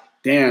like,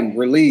 damn,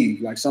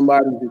 relieved, like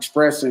somebody's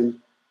expressing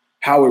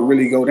how it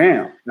really go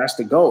down. That's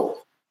the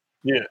goal.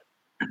 Yeah.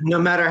 No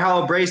matter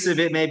how abrasive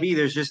it may be,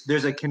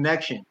 there's a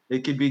connection.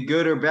 It could be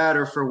good or bad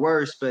or for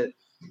worse, but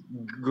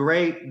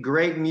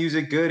great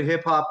music, good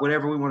hip hop,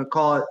 whatever we want to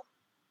call it.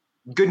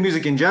 Good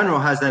music in general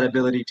has that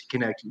ability to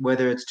connect,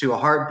 whether it's to a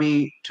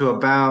heartbeat, to a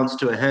bounce,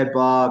 to a head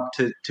bob,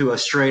 to a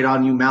straight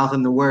on you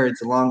mouthing the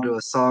words along to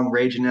a song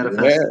raging at a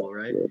festival,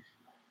 right?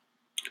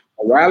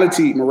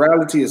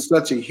 Morality is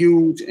such a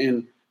huge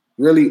and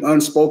really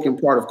unspoken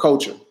part of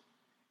culture.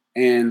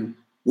 And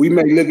we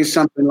may look at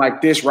something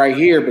like this right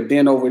here, but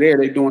then over there,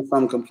 they're doing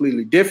something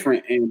completely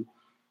different. And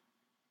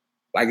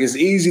like, it's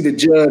easy to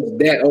judge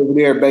that over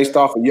there based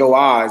off of your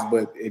eyes.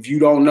 But if you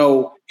don't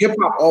know, hip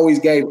hop always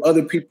gave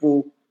other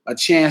people a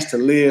chance to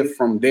live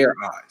from their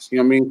eyes. You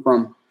know what I mean?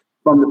 From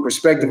the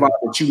perspective of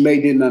that you may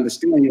didn't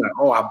understand. You're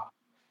like,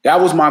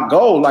 that was my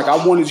goal. Like,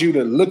 I wanted you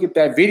to look at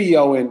that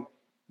video, and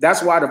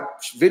that's why the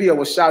video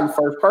was shot in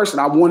first person.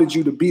 I wanted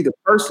you to be the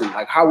person.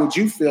 Like, how would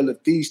you feel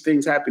if these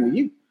things happened to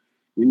you?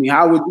 I mean,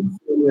 how would you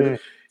feel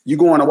if you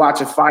going to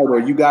watch a fight, or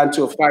you got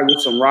into a fight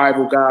with some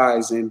rival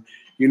guys, and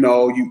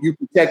you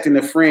protecting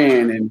a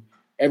friend, and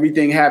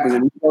everything happens,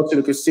 and you go to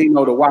the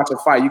casino to watch a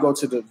fight. You go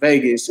to the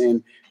Vegas,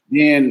 and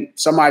then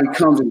somebody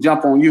comes and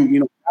jump on you.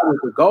 That was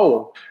the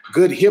goal.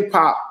 Good hip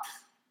hop,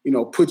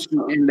 puts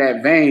you in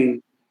that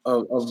vein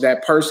of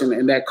that person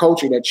and that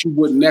culture that you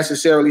wouldn't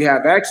necessarily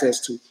have access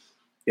to.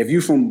 If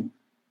you from,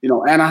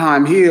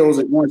 Anaheim Hills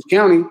in Orange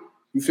County,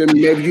 you feel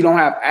me? Maybe you don't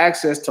have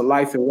access to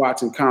life in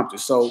Watts and Compton.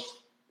 So,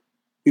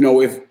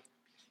 if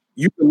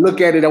you can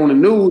look at it on the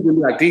news and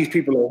be like, these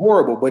people are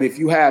horrible. But if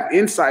you have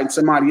insight and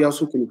somebody else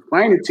who can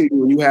explain it to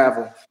you, and you have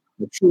a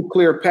true,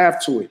 clear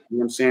path to it, you know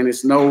what I'm saying?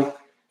 There's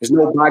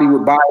nobody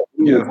with bias.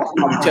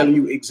 I'm telling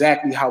you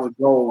exactly how it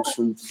goes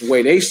from the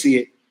way they see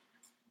it.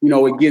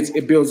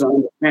 It builds an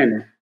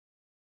understanding.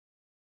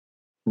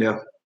 Yeah.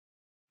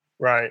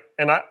 Right.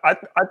 And I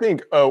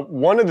think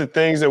one of the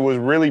things that was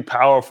really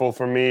powerful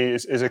for me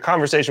is a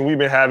conversation we've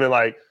been having,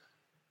 like,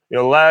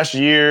 last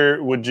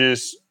year with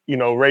just,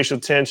 racial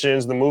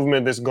tensions, the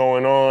movement that's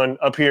going on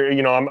up here.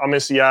 I'm in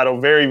Seattle,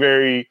 very,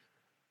 very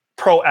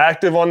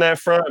proactive on that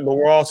front, but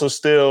we're also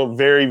still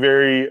very,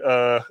 very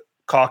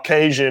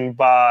Caucasian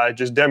by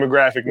just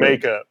demographic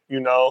makeup,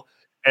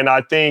 And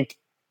I think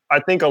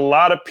a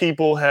lot of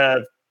people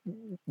have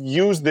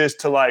used this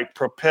to like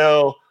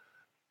propel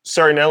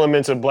certain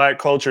elements of Black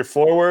culture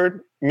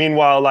forward.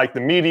 Meanwhile, like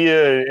the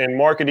media and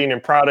marketing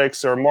and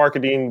products are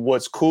marketing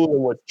what's cool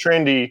and what's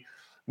trendy.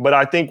 But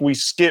I think we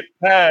skip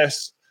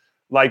past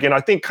and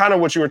I think kind of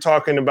what you were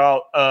talking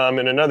about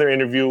in another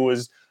interview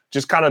was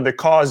just kind of the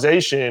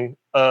causation,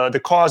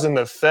 the cause and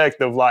the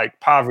effect of like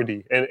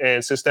poverty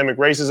and systemic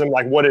racism,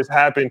 like what has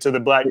happened to the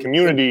Black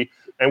community.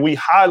 And we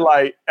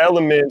highlight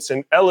elements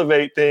and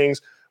elevate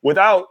things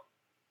without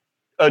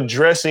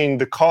addressing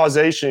the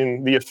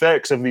causation, the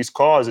effects of these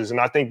causes. And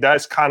I think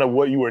that's kind of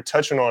what you were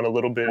touching on a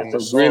little bit in the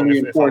song. Really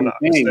important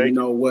thing,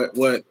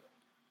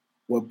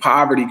 what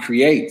poverty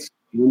creates,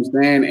 you know what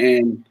I'm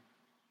saying?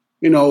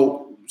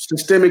 And,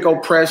 systemic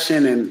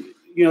oppression and,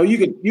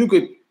 you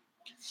could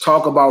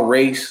talk about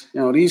race,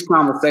 these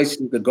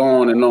conversations could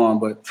go on and on,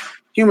 but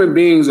human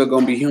beings are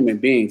going to be human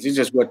beings. It's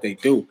just what they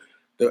do.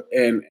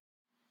 And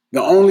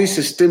the only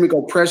systemic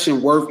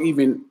oppression worth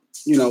even,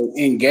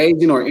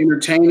 engaging or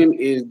entertaining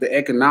is the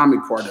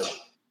economic part of it.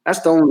 That's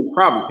the only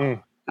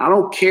problem. I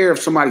don't care if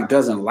somebody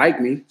doesn't like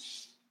me.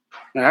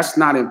 Now, that's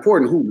not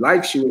important. Who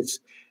likes you? It's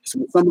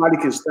when somebody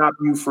can stop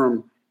you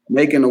from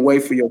making a way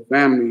for your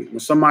family, when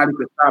somebody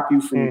can stop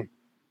you from,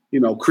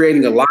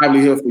 creating a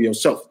livelihood for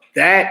yourself.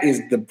 That is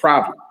the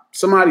problem.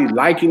 Somebody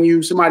liking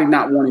you, somebody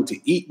not wanting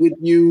to eat with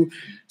you,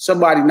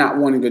 somebody not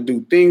wanting to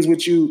do things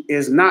with you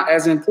is not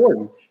as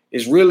important.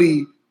 It's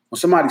really when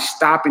somebody's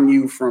stopping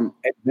you from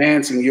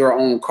advancing your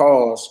own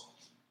cause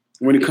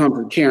when it comes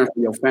to caring for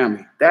your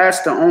family.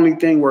 That's the only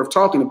thing worth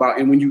talking about.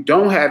 And when you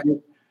don't have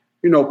it,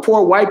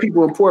 poor white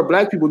people and poor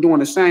Black people doing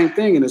the same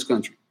thing in this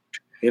country.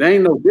 It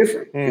ain't no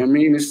different. You know what I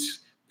mean? It's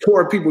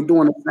poor people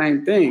doing the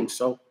same thing.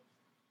 So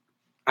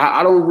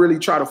I don't really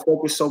try to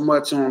focus so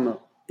much on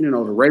the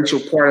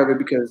racial part of it,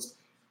 because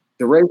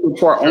the racial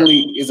part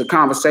only is a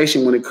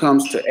conversation when it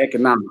comes to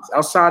economics.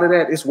 Outside of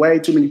that, it's way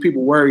too many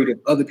people worried if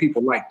other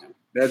people like them.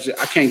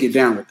 I can't get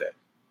down with that.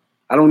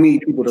 I don't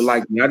need people to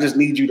like me. I just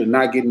need you to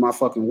not get in my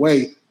fucking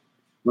way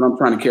when I'm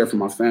trying to care for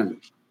my family.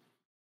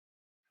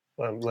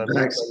 Let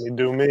me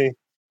do me.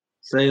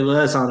 Say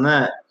less on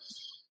that.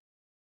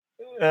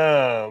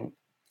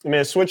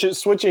 Man,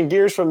 switching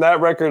gears from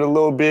that record a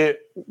little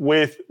bit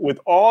with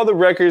all the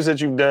records that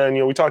you've done,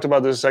 we talked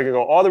about this a second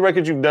ago, all the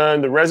records you've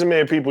done, the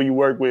resume of people you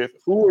work with,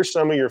 who are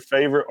some of your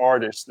favorite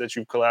artists that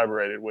you've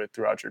collaborated with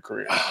throughout your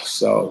career?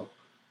 So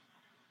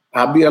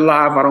I'll be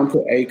alive. I don't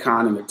put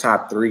Akon in the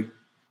top 3.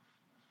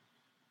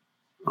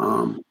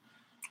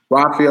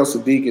 Raphael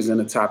Sadiq is in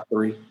the top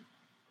 3.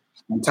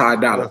 And Ty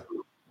Dolla.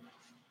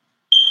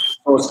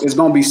 So it's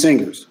going to be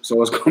singers. So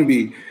it's going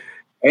to be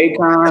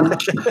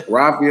Akon,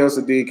 Raphael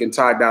Sadiq, and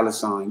Ty Dolla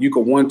 $ign. You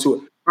could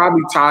 1-2.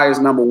 Probably Ty is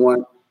number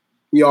 1.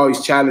 He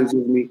always challenges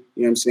me. You know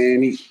what I'm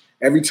saying?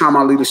 Every time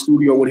I leave the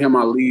studio with him,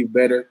 I leave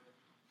better.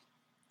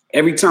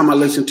 Every time I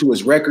listen to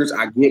his records,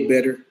 I get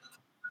better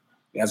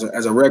as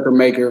a record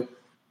maker.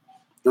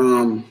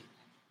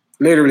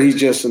 Literally, he's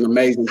just an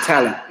amazing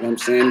talent. You know what I'm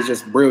saying? He's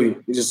just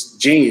brilliant. He's just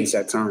genius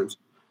at times.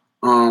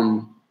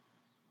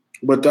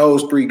 But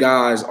those 3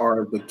 guys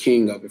are the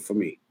king of it for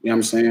me. You know what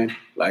I'm saying?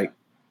 Like,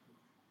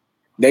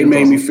 they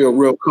made me feel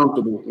real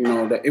comfortable.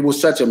 That it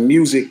was such a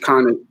music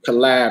kind of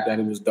collab that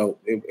it was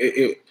dope.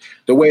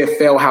 The way it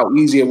felt, how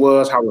easy it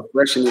was, how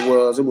refreshing it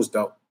was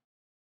dope.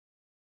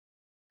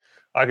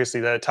 I can see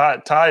that.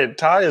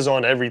 Ty is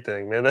on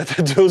everything, man.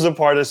 That dude's a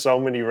part of so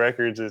many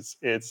records.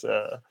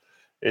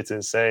 It's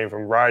insane,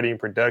 from writing,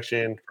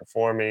 production,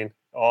 performing,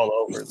 all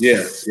over.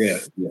 Yeah.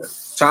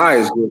 Ty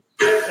is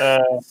a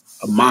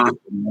monster,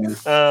 man.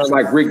 It's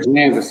like Rick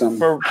James or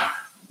something.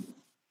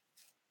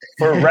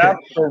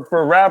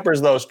 For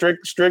rappers though,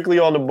 strictly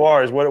on the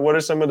bars, what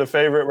are some of the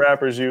favorite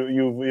rappers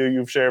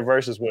you've shared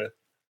verses with?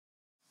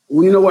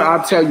 Well, you know what?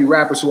 I'll tell you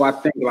rappers who I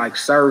think like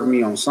serve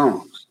me on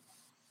songs.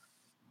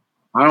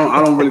 I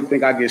don't really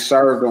think I get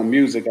served on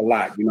music a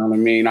lot. You know what I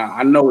mean?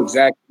 I know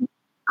exactly.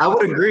 I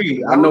would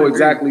agree. I know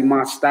exactly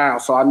my style,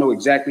 so I know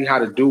exactly how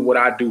to do what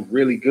I do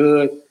really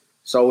good.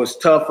 So it's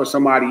tough for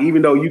somebody,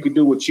 even though you could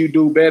do what you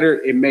do better,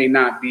 it may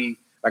not be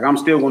like I'm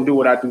still gonna do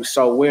what I do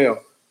so well.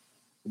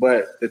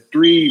 But the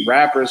 3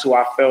 rappers who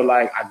I felt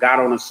like I got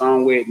on a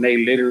song with, and they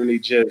literally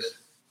just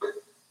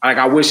like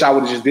I wish I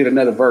would have just did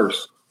another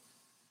verse.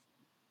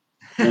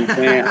 You know what I'm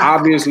saying?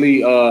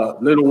 Obviously,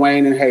 Lil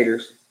Wayne and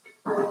Haters.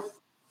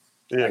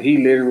 Yeah, he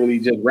literally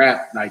just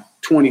rapped like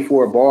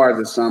 24 bars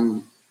or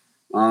something.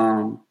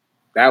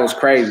 That was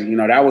crazy.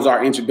 That was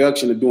our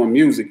introduction to doing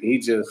music. He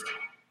just,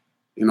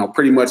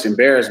 pretty much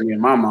embarrassed me in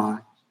my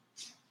mind.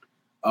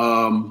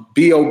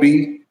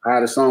 B.O.B. I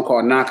had a song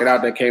called Knock It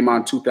Out that came out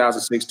in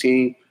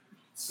 2016.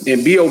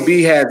 And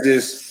B.O.B. had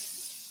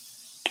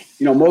this,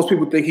 most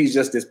people think he's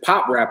just this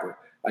pop rapper.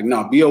 Like,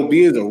 no,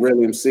 B.O.B. is a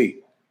real MC.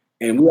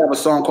 And we have a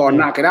song called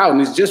Knock It Out.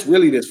 And it's just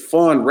really this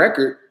fun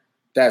record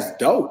that's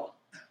dope.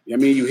 I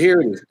mean, you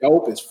hear it, it's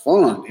dope, it's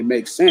fun, it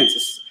makes sense,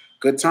 it's a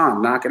good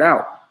time, knock it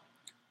out.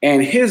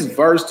 And his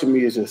verse to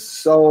me is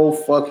just so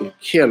fucking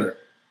killer.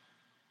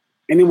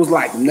 And it was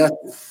like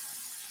nothing.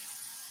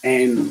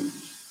 And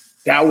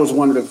that was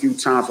one of the few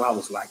times where I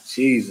was like,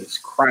 Jesus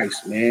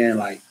Christ, man,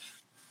 like,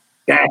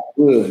 that's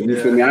good.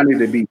 You feel me? I need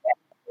to be.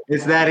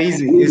 It's that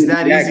easy. It's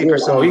that easy for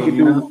so he could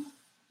do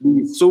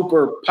these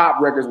super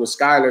pop records with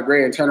Skylar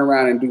Grey and turn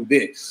around and do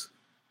this.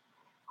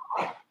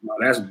 No,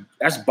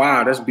 that's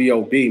Bob. That's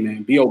B.O.B.,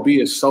 man.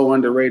 B.O.B. is so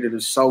underrated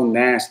and so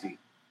nasty.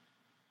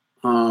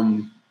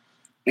 And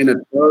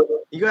the third,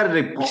 you got an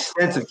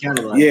extensive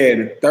catalog. Yeah,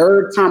 the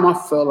third time I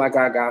felt like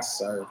I got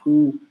served.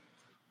 Who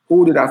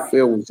did I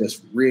feel was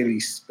just really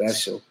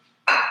special?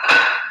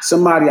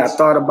 Somebody I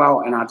thought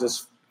about, and I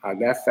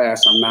that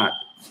fast, I'm not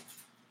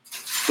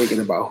thinking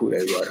about who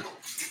they were.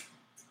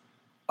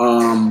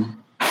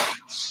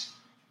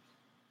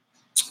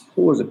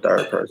 Who was the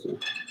third person?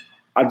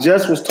 I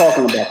just was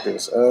talking about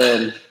this.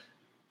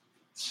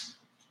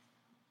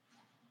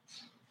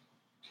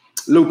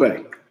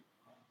 Lupe.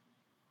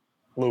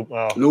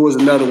 Wow. Lou was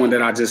another one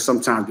that I just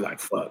sometimes be like,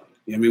 fuck.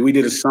 You know what I mean? We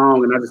did a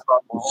song and I just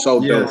thought it was so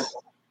dope.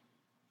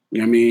 You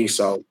know what I mean?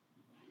 So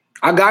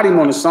I got him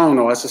on the song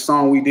though. It's a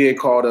song we did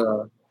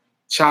called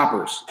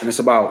Choppers. And it's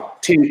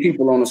about 10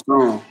 people on the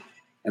song.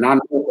 And I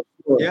know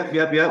Yep.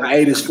 I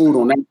ate his food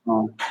on that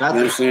song. You know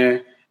what I'm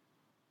saying?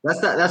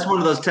 That's one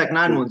of those Tech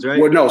 9 ones, right?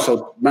 Well, no,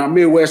 so my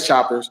Midwest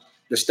Choppers,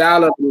 the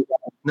style of it,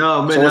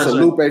 no, so it's a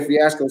Lupe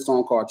Fiasco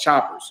song called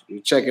Choppers. You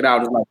check it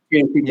out. It's like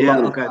 10 people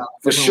on it. Okay.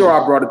 For sure,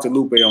 I brought it to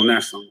Lupe on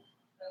that song.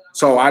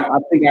 So I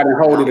think I didn't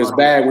hold it as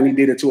bad when he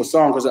did it to a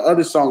song because the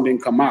other song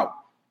didn't come out.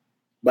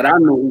 But I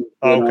knew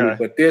he was on it.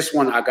 But this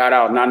one I got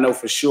out, and I know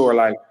for sure,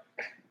 like,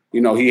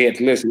 you know, he had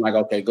to listen. Like,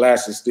 okay,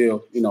 Glass is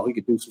still, you know, he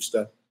could do some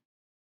stuff.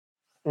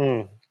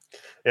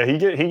 Yeah, he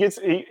gets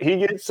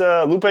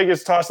Lupe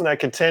gets tossed in that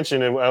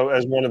contention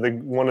as one of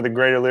the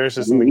greater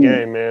lyricists in the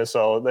game, man.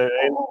 So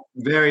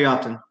very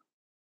often.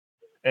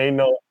 Ain't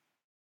no.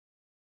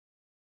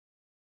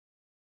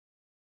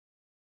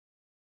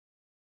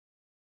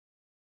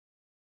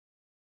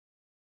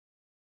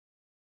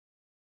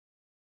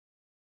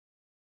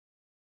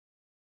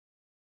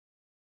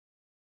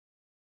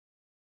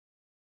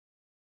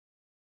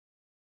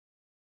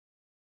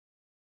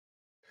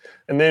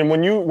 And then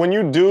when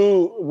you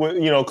do,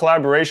 you know,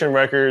 collaboration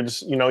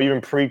records, you know,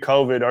 even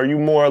pre-COVID, are you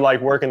more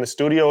like work in the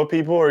studio with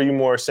people, or are you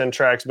more send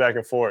tracks back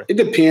and forth? It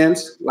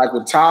depends. Like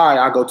with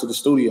Ty, I go to the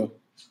studio.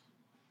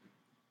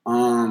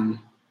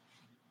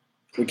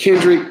 With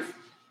Kendrick,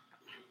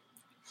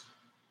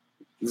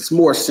 it's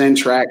more send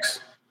tracks.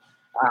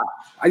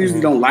 I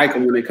usually don't like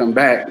them when they come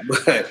back,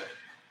 but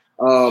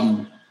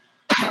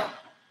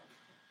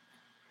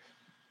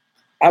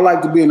I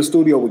like to be in the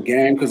studio with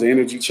Game because the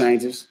energy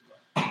changes.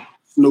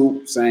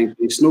 Snoop, same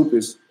thing. Snoop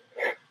is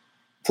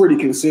pretty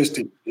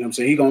consistent. You know what I'm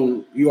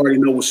saying? You already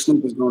know what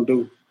Snoop is gonna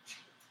do.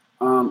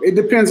 It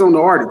depends on the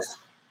artist.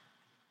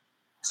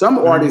 Some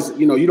artists,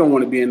 you know, you don't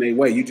want to be in their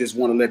way. You just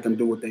want to let them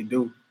do what they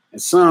do. And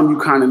some you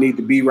kind of need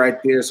to be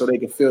right there so they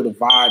can feel the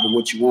vibe of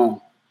what you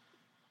want.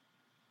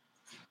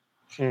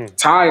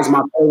 Ty is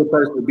my favorite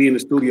person to be in the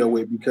studio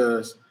with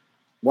because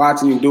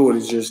watching him do it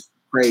is just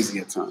crazy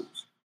at times.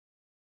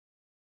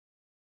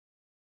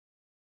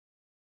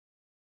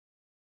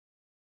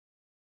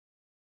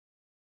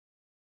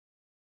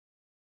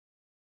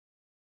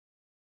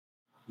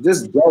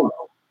 Just joke.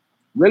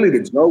 Really,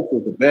 the joke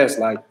is the best.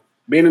 Like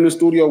being in the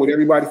studio with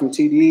everybody from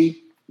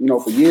TDE, you know,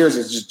 for years,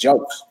 it's just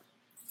jokes.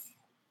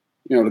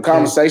 You know, the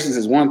conversations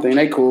is one thing,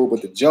 they cool,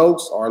 but the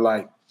jokes are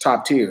like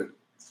top tier.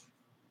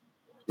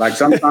 Like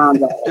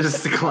sometimes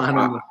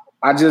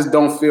I just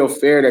don't feel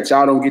fair that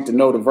y'all don't get to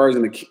know the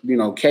version of, you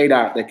know,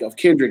 K-Dot of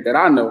Kendrick that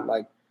I know.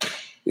 Like,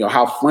 you know,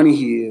 how funny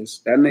he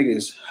is. That nigga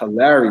is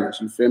hilarious.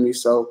 You feel me?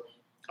 So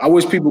I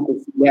wish people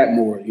could see that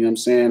more. You know what I'm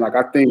saying? Like,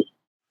 I think.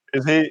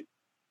 Is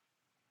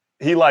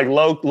he like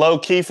low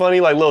key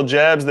funny, like little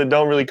jabs that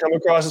don't really come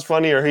across as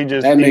funny, or he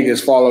just that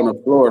nigga's fall on the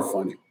floor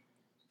funny.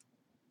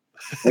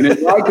 And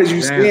it's right because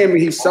you see him and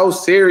he's so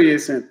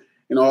serious, and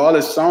you know all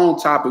his song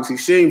topics. He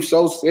seems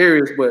so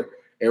serious, but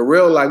in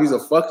real life he's a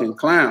fucking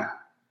clown.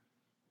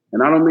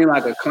 And I don't mean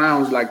like a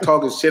clown who's like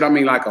talking shit. I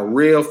mean like a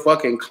real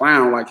fucking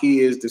clown. Like he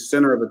is the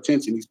center of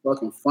attention. He's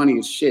fucking funny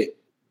as shit.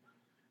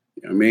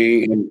 You know what I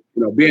mean? And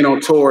you know, being on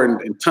tour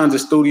and tons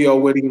of studio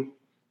with him,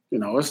 you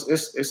know,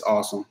 it's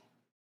awesome.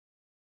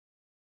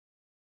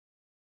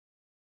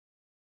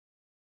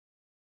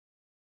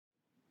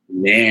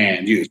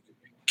 Man, you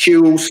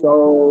Q,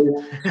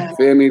 Soul,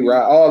 feel me,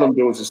 right? All them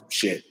dudes is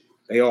shit.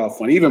 They all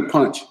funny. Even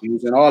Punch, you know,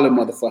 and all them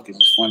motherfuckers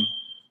is funny.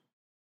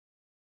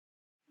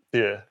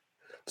 Yeah.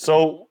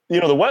 So,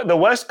 you know, the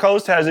West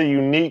Coast has a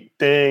unique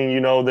thing, you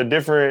know, the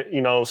different,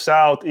 you know,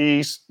 South,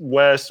 East,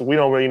 West. We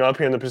don't really, you know, up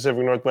here in the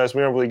Pacific Northwest,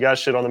 we don't really got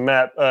shit on the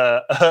map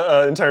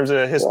in terms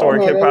of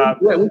historic hip hop.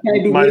 Yeah, we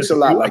can't do this a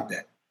lot like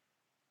that.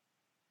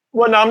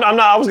 Well, no, I'm not.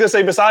 I was gonna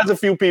say besides a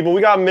few people, we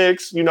got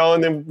mixed,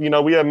 and then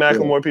we have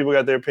Macklemore people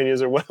got their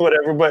opinions or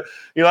whatever. But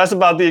that's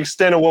about the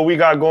extent of what we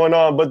got going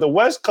on. But the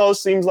West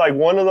Coast seems like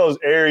one of those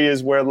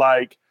areas where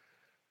like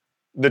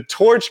the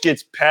torch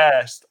gets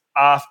passed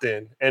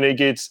often, and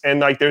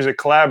there's a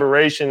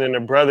collaboration and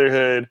a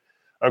brotherhood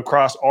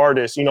across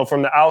artists.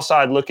 From the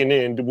outside looking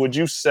in, would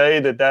you say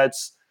that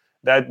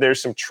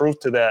there's some truth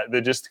to that?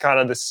 That just kind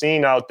of the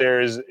scene out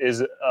there is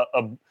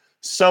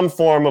some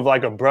form of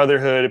like a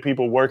brotherhood of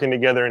people working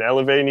together and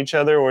elevating each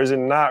other, or is it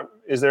not?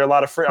 Is there a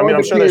lot of friction? I mean,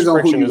 I'm sure there's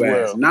friction as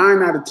well.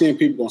 9 out of 10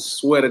 people gonna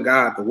swear to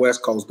God the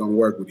West Coast don't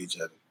work with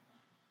each other.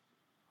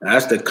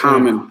 That's the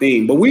common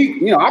theme. But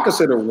I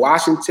consider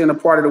Washington a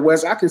part of the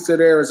West. I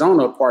consider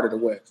Arizona a part of the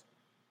West.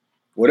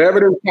 Whatever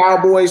the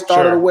Cowboys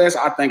thought of the West,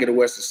 I think of the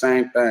West the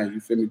same thing. You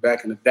feel me?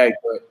 Back in the day,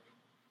 but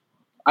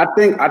I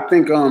think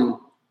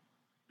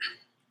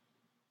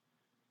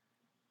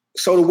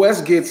so the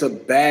West gets a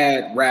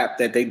bad rap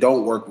that they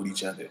don't work with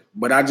each other.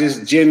 But I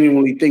just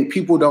genuinely think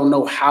people don't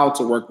know how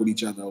to work with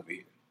each other over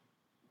here.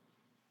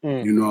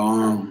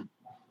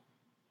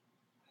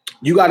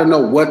 You got to know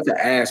what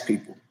to ask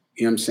people.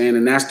 You know what I'm saying?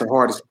 And that's the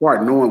hardest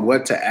part, knowing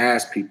what to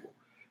ask people.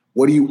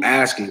 What are you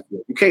asking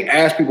for? You can't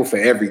ask people for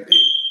everything.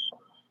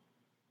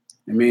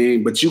 I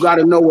mean, but you got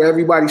to know where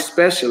everybody's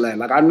special at.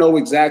 Like, I know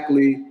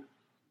exactly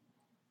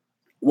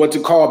what to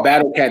call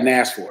Battle Cat and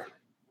ask for.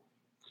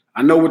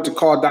 I know what to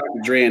call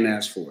Dr. Dre and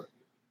ask for.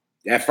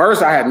 At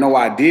first, I had no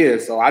idea,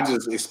 so I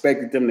just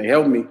expected them to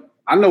help me.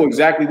 I know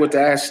exactly what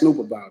to ask Snoop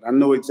about. I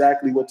know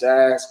exactly what to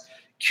ask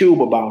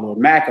Cube about, or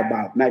Mac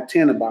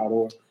 10 about,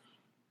 or,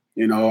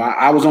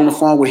 I was on the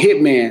phone with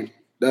Hitman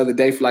the other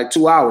day for like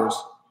 2 hours,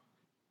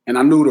 and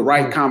I knew the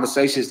right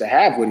conversations to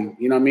have with him,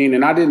 you know what I mean?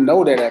 And I didn't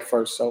know that at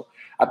first. So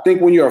I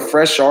think when you're a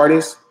fresh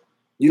artist,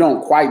 you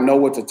don't quite know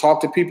what to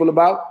talk to people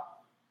about.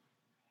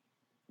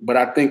 But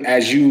I think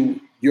as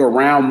you're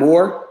around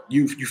more,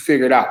 you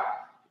figure it out.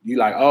 You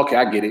like, okay,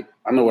 I get it.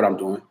 I know what I'm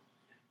doing.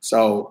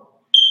 So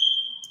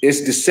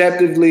it's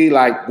deceptively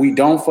like we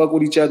don't fuck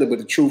with each other, but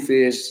the truth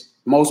is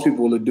most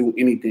people will do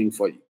anything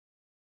for you.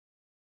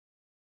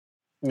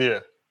 Yeah.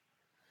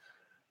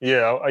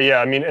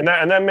 I mean, and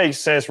that makes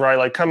sense, right?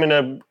 Like coming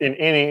up in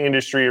any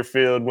industry or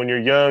field, when you're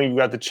young, you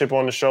got the chip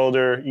on the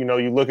shoulder. You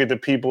look at the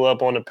people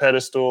up on the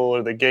pedestal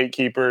or the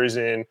gatekeepers,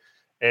 and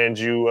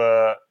there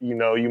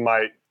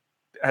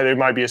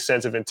might be a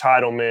sense of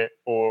entitlement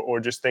or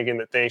just thinking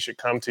that things should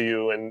come to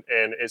you, and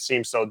it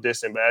seems so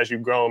distant. But as you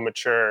grow and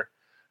mature,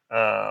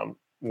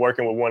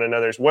 working with one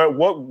another,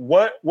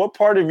 what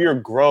part of your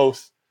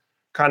growth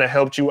kind of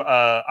helped you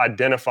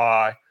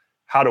identify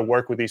how to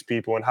work with these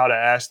people and how to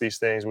ask these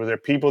things? Were there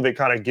people that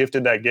kind of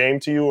gifted that game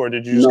to you, or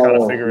did you just kind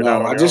of figure it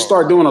out? I just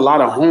started doing a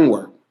lot of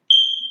homework.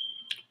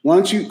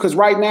 Because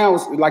right now,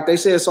 like they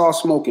say, it's all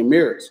smoke and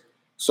mirrors.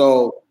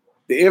 So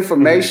the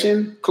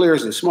information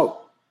clears the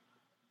smoke.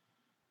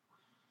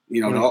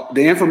 The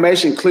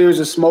information clears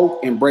the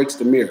smoke and breaks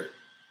the mirror.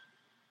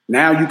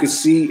 Now you can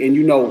see and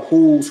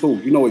who's who.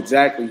 You know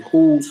exactly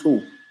who's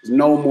who. There's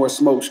no more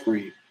smoke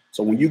screen.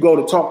 So when you go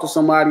to talk to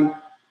somebody,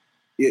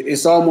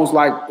 it's almost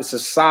like it's a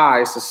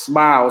sigh, it's a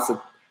smile, it's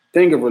a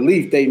thing of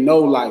relief. They know,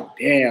 like,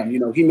 damn,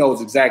 he knows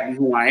exactly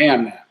who I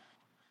am now.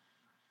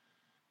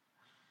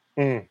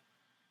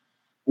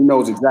 He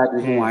knows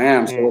exactly who I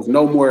am. So there's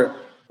no more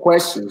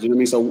questions. You know what I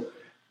mean? So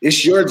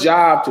it's your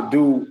job to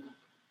do.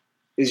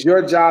 It's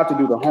your job to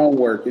do the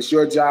homework. It's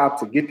your job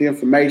to get the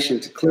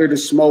information, to clear the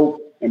smoke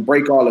and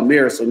break all the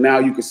mirrors. So now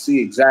you can see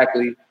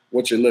exactly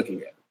what you're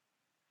looking at.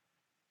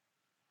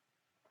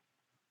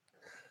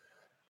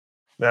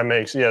 That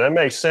makes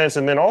sense.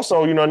 And then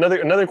also,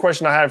 another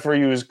question I have for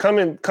you is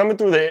coming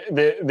through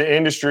the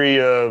industry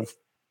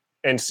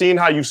and seeing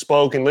how you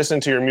spoke and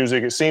listen to your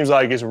music. It seems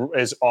like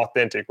it's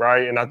authentic,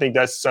 right? And I think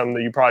that's something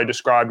that you probably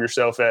describe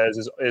yourself as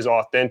is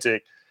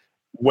authentic,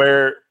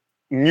 where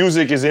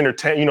music is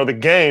entertain. The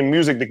game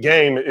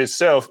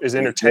itself is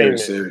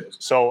entertainment.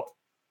 So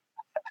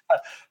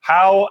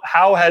how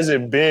has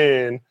it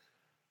been,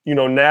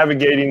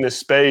 navigating the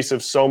space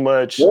of so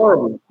much, I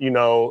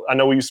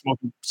know we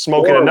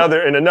smoking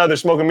another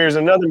smoke and mirrors,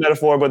 another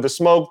metaphor, but the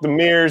smoke, the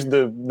mirrors,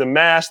 the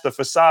mask, the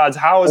facades,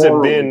 how has it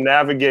been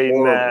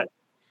navigating that?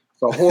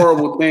 It's a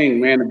horrible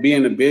thing, man, to be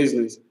in the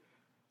business.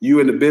 You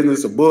in the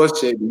business of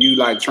bullshit and you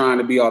like trying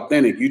to be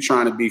authentic. You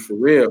trying to be for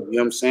real. You know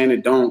what I'm saying?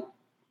 It don't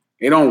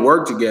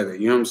work together.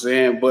 You know what I'm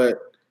saying?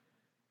 But,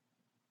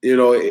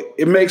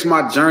 it makes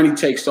my journey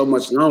take so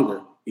much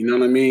longer. You know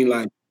what I mean?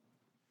 Like,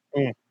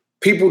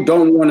 people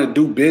don't want to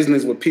do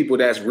business with people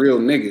that's real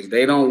niggas.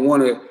 They don't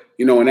want to,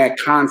 in that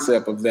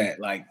concept of that.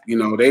 Like,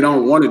 they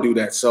don't want to do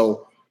that.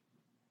 So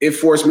it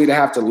forced me to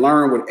have to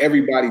learn what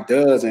everybody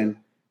does and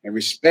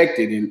respect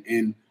it.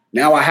 And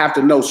now I have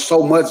to know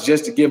so much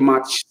just to give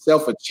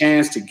myself a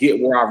chance to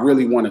get where I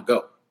really want to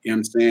go. You know what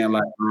I'm saying?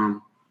 Like,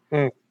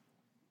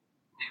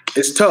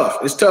 it's tough.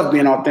 It's tough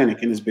being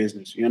authentic in this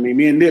business. You know what I mean?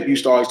 Me and Nip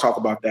used to always talk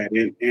about that.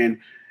 And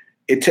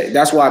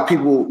that's why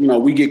people,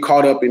 we get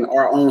caught up in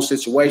our own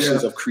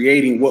situations of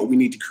creating what we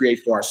need to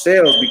create for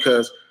ourselves,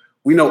 because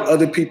we know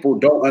other people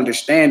don't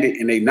understand it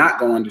and they not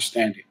going to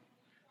understand it.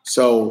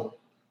 So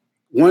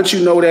once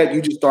you know that,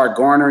 you just start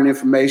garnering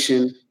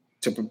information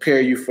to prepare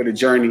you for the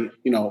journey,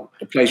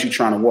 the place you're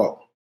trying to walk.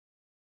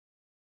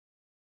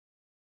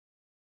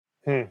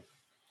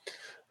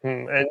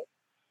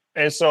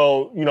 And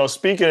so,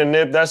 speaking of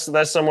Nip,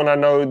 that's someone I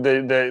know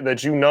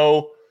that you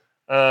know.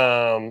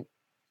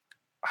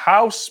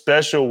 How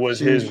special was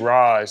his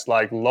rise,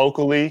 like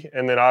locally,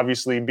 and then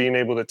obviously being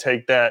able to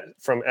take that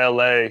from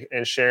LA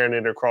and sharing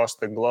it across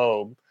the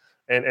globe?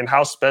 And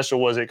how special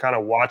was it kind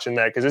of watching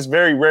that? Because it's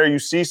very rare you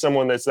see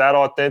someone that's that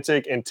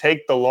authentic and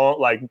take the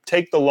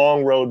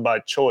long road by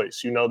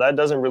choice. That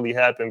doesn't really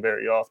happen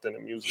very often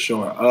in music.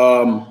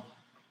 Sure.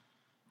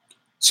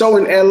 So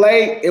in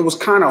LA, it was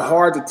kind of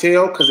hard to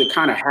tell because it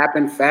kind of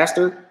happened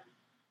faster.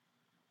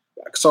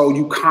 So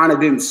you kind of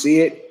didn't see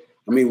it.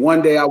 I mean,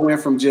 one day I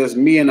went from just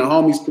me and the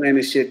homies playing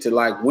this shit to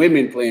like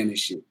women playing this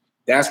shit.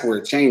 That's where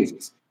it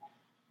changes.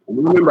 I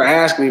remember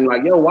asking him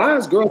like, yo, why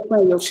is girls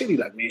playing your shit? He's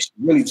like, man,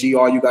 really, G,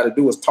 all you got to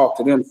do is talk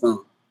to them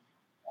some.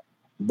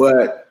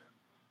 But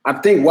I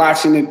think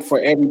watching it for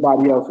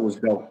everybody else was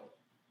dope.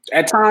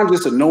 At times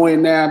it's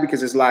annoying now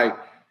because it's like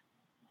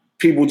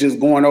people just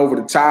going over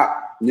the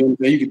top. You know what I'm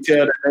saying? You can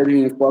tell that they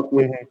didn't fuck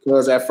with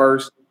because at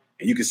first.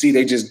 And you can see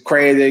they just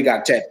crazy. They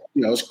got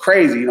it's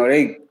crazy.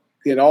 They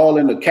get all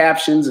in the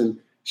captions and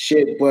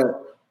shit.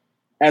 But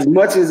as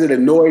much as it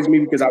annoys me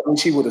because I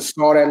wish he would have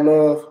saw that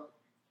love,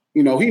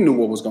 he knew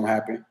what was going to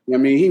happen. I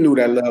mean, he knew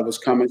that love was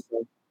coming.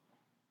 So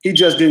he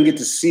just didn't get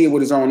to see it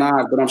with his own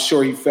eyes, but I'm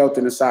sure he felt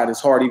it inside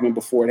his heart even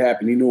before it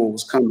happened. He knew it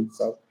was coming.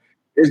 So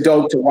it's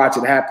dope to watch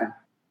it happen.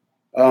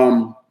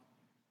 The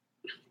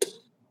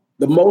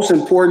most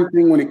important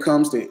thing when it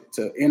comes to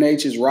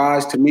NH's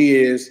rise to me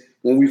is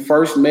when we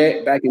first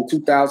met back in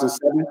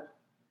 2007,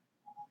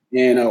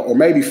 and or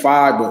maybe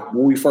 5, but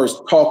when we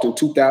first talked in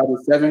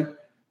 2007,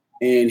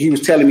 and he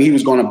was telling me he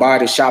was going to buy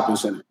the shopping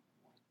center.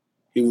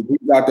 He was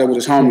out there with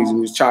his homies and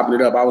he was chopping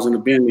it up. I was in the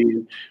Bentley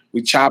and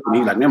we chopping.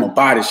 He's like, man, I'm going to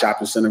buy the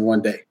shopping center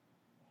one day.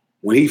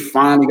 When he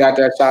finally got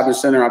that shopping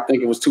center, I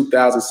think it was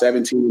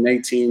 2017 and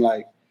 18,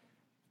 like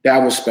that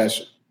was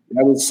special.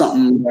 That was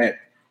something that,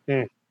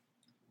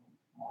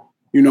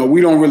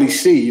 we don't really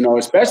see,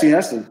 especially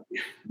that's a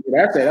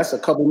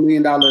couple $1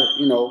 million,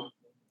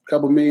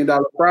 couple $1 million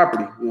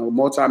property,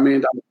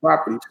 multi-million-dollar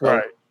property. So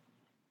right.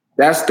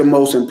 That's the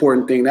most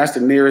important thing. That's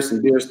the nearest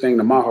and dearest thing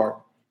to my heart.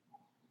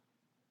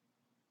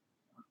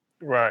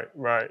 Right.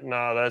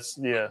 No, that's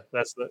the.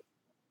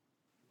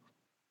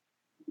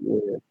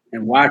 Yeah.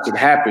 And watch it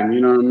happen.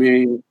 You know what I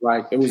mean?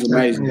 Like it was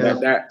amazing.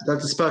 Yeah.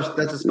 That's a special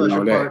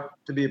part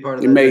to be a part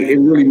of. It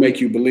really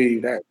make you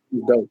believe that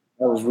was dope.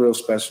 That was real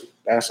special.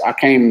 I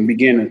can't even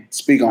begin to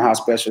speak on how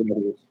special that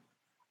is.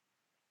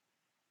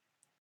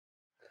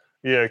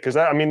 Yeah, because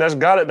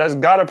that's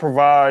gotta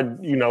provide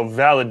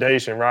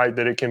validation, right?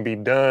 That it can be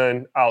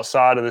done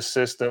outside of the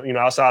system,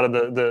 outside of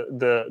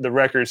the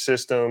record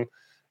system,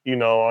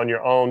 on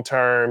your own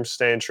terms,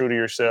 staying true to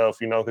yourself,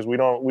 because we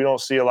don't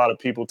see a lot of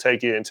people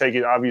take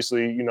it.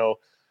 Obviously,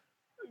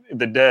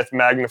 the death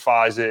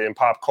magnifies it in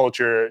pop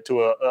culture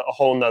to a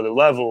whole nother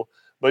level.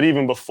 But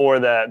even before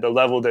that, the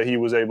level that he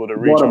was able to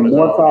reach on his own,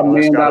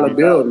 multi-million-dollar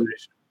building.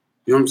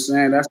 You know what I'm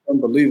saying? That's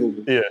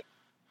unbelievable. Yeah.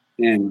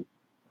 And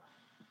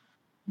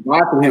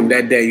watching him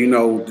that day, the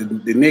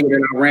nigga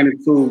that I ran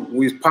into,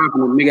 we was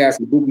popping, the nigga had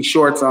some booty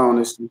shorts on,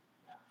 with some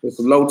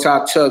low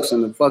top chucks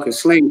and a fucking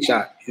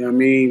slingshot. You know what I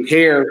mean?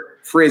 Hair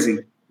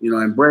frizzy,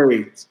 and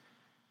braids.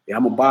 Yeah,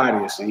 I'm gonna buy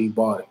this, and he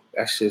bought it.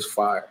 That shit's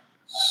fire.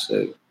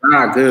 Shit,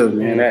 good,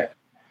 man. That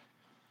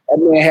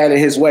man had it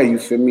his way. You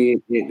feel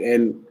me?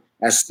 And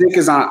as sick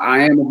as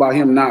I am about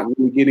him not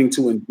really getting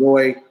to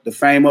enjoy the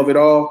fame of it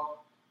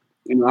all,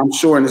 I'm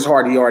sure in his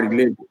heart he already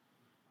lived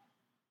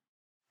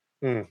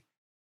it.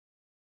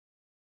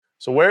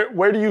 So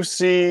where do you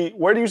see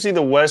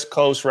the West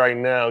Coast right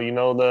now?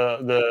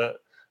 The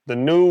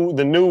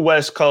new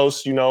West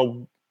Coast,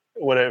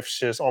 whatever, it's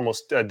just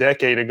almost a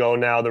decade ago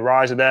now, the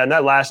rise of that. And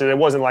that lasted, it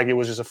wasn't like it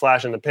was just a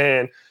flash in the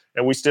pan.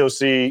 And we still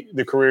see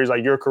the careers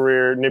like your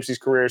career, Nipsey's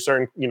career,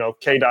 certain,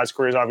 K-Dot's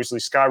careers obviously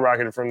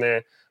skyrocketed from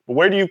there. But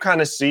where do you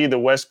kind of see the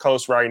West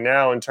Coast right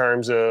now in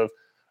terms of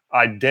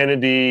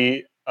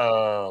identity,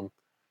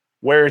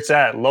 where it's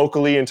at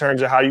locally in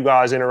terms of how you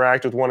guys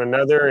interact with one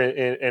another,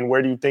 and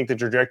where do you think the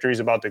trajectory is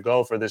about to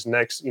go for this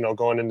next,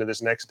 going into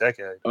this next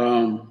decade?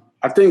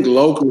 I think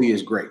locally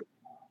is great.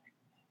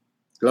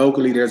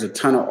 Locally, there's a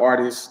ton of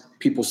artists.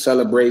 People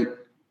celebrate,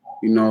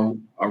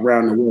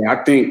 around the world.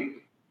 I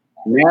think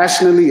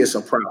nationally, it's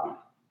a problem.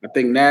 I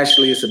think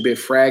nationally, it's a bit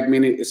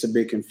fragmented. It's a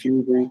bit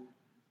confusing.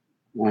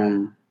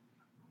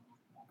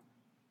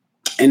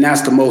 And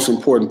that's the most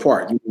important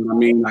part. You know what I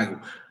mean? Like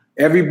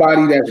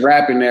everybody that's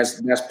rapping,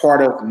 that's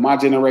part of my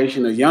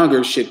generation or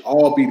younger, should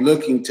all be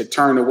looking to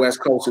turn the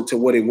West Coast into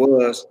what it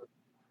was,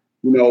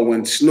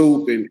 when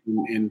Snoop and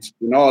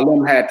all of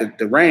them had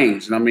the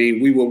reins. And I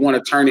mean, we would want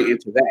to turn it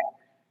into that.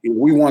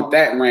 We want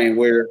that reign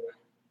where,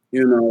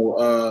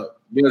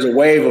 there's a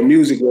wave of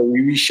music where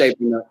we're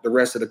reshaping the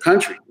rest of the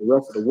country, the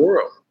rest of the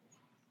world.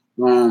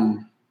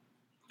 where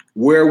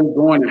we're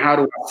going and how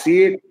do I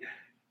see it,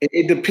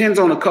 it depends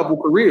on a couple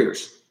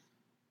careers.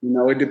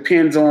 It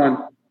depends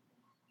on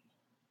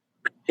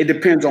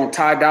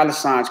Ty Dolla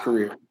 $ign's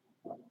career.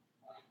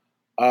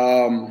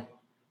 Ty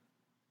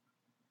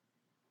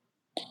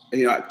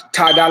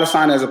Dolla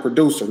 $ign as a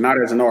producer, not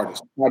as an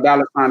artist. Ty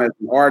Dolla $ign as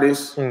an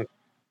artist.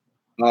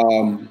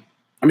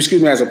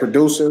 As a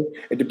producer.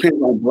 It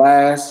depends on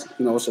Blast.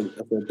 It's a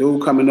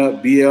dude coming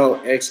up,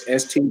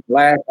 BLXST,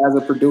 Blast as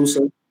a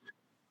producer.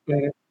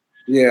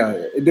 Yeah,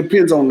 it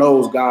depends on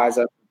those guys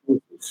as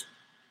producers.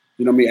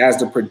 As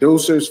the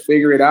producers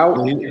figure it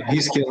out.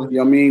 He's killing.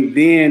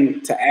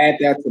 Then to add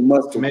that to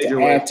Mustard,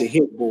 add to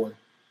Hit Boy.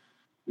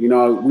 We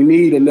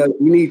need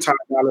Ty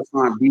Dolla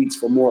 $ign beats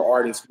for more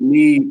artists. We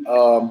need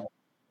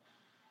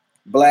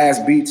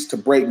Blast beats to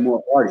break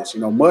more artists.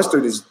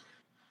 Mustard is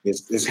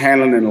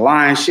handling the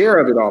lion's share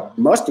of it all.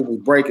 Mustard was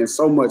breaking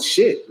so much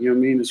shit.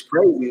 It's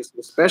crazy.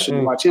 It's special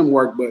to watch him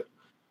work, but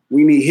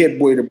we need Hit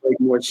Boy to break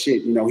more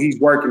shit. He's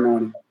working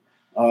on it.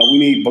 We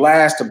need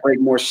Blast to break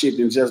more shit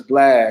than just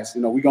Blast.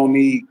 We're going to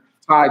need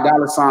Ty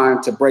Dolla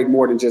 $ign to break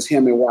more than just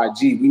him and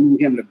YG. We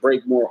need him to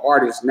break more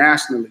artists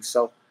nationally.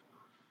 So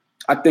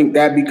I think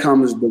that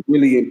becomes the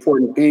really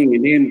important thing.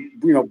 And then,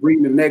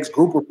 bring the next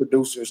group of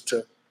producers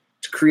to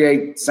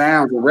create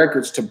sounds and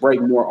records to break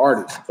more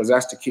artists, because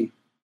that's the key.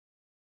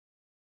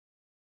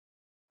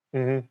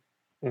 And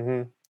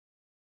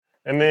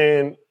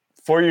then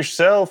for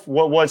yourself,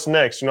 what's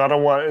next? I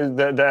don't want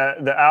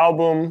the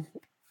album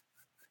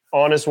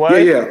on its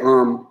way. Yeah.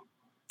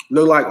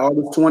 Look like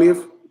August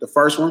 20th, the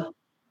first one.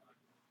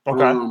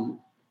 Okay.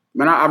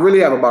 Man, I really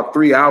have about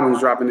 3 albums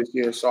dropping this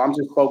year, so I'm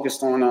just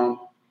focused on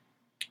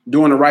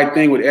doing the right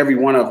thing with every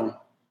one of them.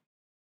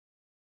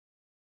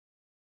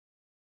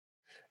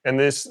 And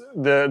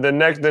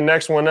the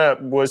next one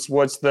up what's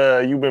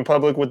you've been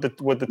public with the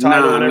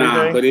title and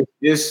everything? But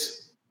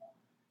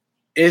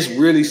it's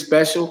really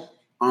special.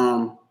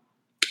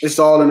 It's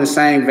all in the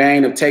same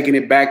vein of taking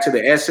it back to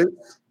the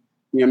essence.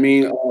 Of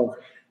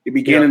the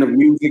beginning of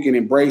music and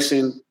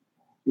embracing,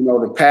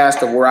 the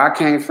past of where I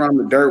came from,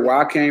 the dirt where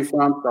I came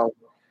from. So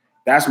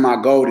that's my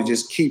goal, to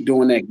just keep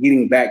doing that,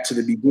 getting back to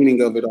the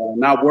beginning of it all,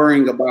 not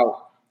worrying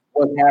about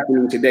what's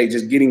happening today,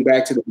 just getting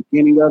back to the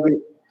beginning of it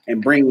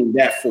and bringing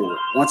that forward.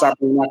 Once I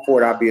bring that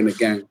forward, I'll be in the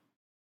game.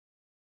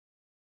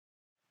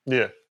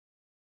 Yeah.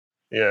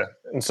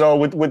 And so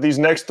with these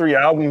next 3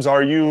 albums,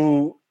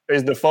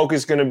 is the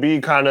focus going to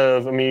be kind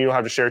of, you don't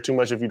have to share too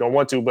much if you don't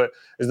want to, but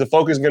is the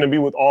focus going to be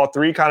with all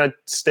 3 kind of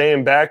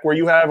staying back where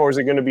you have, or is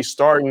it going to be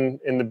starting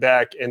in the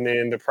back and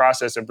then the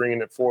process of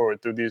bringing it forward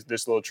through this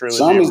little trilogy?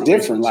 Some is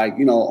different. Like,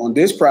 on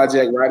this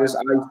project, right, it's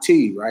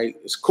Ice-T, right?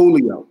 It's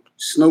Coolio,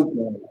 Snoop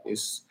Dogg,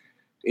 it's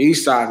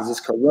East Side, it's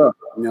Corrupt.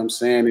 You know what I'm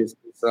saying? It's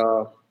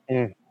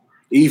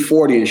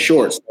E40 and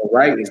Shorts, so,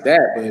 right? It's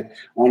that. But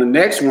on the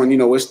next one,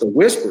 it's the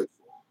Whispers.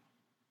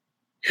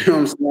 You know what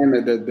I'm saying?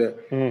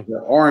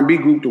 The R&B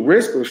group, the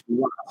Whispers.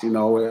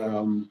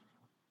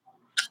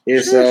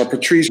 It's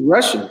Patrice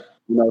Rushen,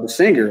 the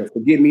singer,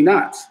 Forget Me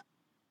Nots.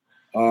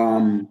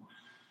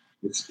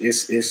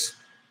 It's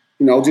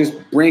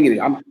just bringing it.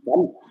 I'm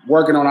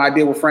working on an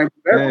idea with Frank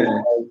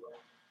Beverly,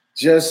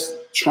 just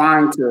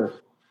trying to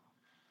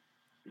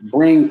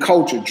bring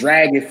culture,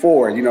 drag it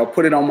forward.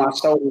 Put it on my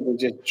shoulders and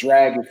just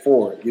drag it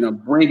forward.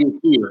 Bring it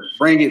here,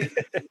 bring it.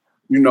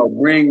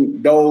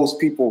 Bring those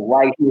people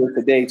right here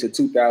today to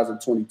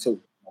 2022.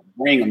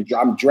 Bring them.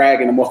 I'm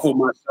dragging them over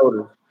my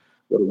shoulder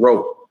with a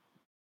rope.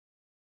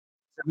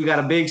 We got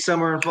a big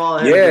summer and fall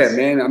ahead. Yeah,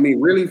 man.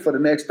 Really for the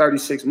next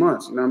 36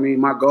 months.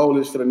 My goal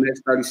is for the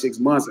next 36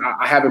 months.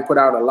 I haven't put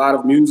out a lot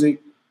of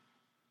music,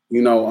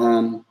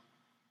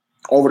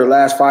 over the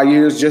last 5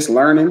 years, just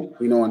learning,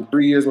 and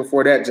 3 years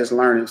before that, just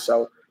learning.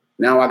 So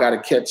now I got to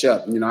catch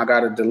up. I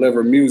got to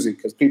deliver music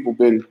because people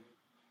been,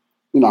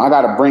 I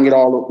got to bring it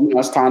all.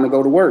 It's time to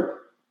go to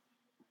work.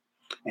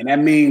 And that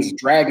means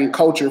dragging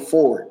culture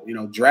forward,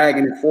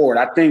 dragging it forward.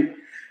 I think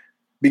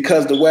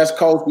because the West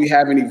Coast, we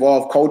haven't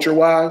evolved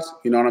culture-wise,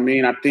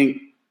 I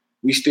think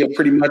we still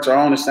pretty much are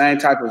on the same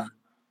type of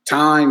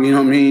time,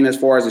 as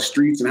far as the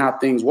streets and how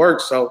things work.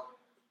 So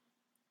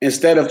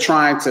instead of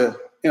trying to,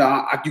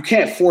 you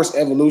can't force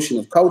evolution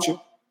of culture,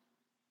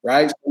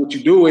 right? So what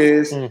you do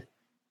is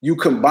you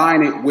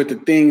combine it with the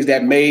things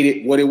that made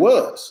it what it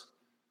was.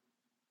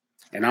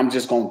 And I'm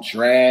just going to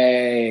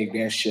drag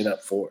that shit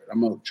up forward. I'm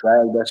going to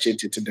drag that shit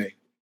to today.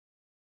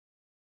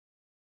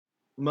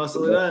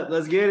 Muscle it up.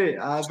 Let's get it.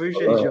 I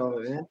appreciate y'all,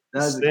 man.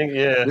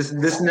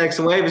 This next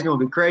wave is going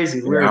to be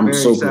crazy. I'm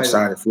super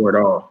excited for it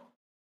all.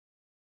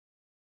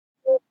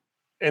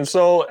 And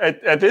so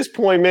at this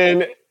point,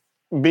 man,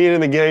 being in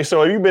the game,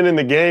 so you've been in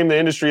the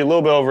industry a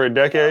little bit over a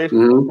decade,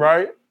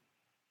 right?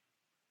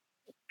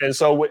 And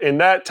so in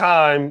that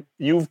time,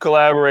 you've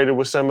collaborated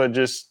with some of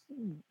just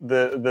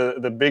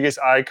the biggest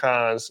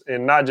icons,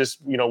 and not just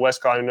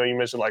West Coast. You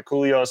mentioned like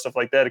Coolio and stuff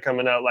like that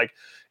coming out like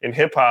in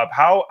hip hop.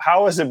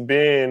 How has it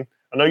been?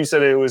 I know you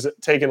said it was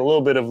taking a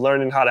little bit of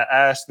learning how to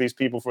ask these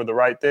people for the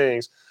right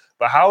things,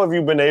 but how have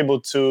you been able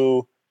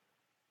to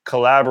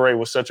collaborate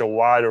with such a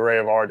wide array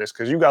of artists?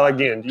 Because you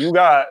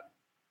got,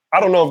 I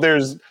don't know if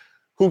there's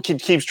who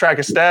keeps track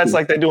of stats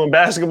like they do in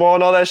basketball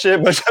and all that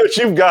shit, but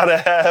you've got to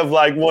have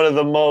like one of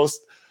the most,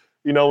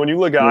 you know, when you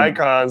look at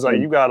icons, like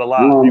you got a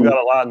lot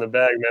in the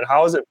bag, man.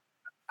 How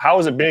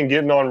has it been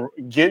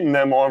getting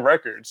them on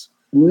records?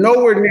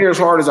 Nowhere near as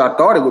hard as I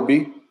thought it would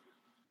be.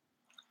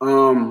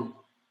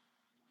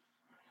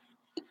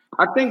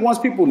 I think once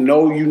people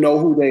know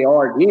who they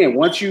are, again,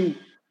 once you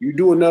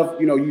do enough,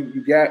 you know,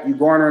 you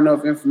garner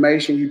enough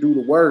information, you do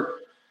the work,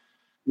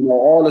 you know,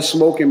 all the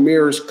smoke and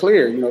mirrors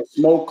clear. You know,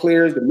 smoke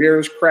clears, the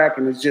mirrors crack,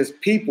 and it's just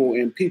people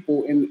in,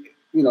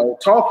 you know,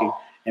 talking.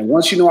 And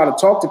once you know how to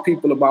talk to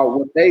people about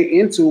what they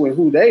into and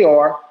who they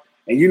are,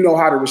 and you know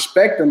how to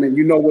respect them and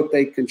you know what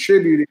they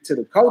contributed to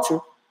the culture,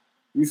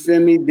 you feel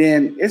me?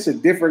 Then it's a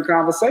different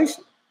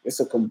conversation. It's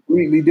a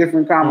completely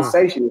different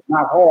conversation. It's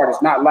not hard.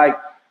 It's not like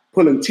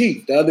pulling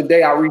teeth. The other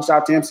day I reached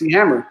out to MC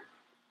Hammer.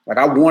 Like,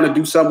 I want to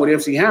do something with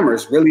MC Hammer.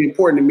 It's really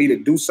important to me to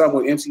do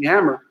something with MC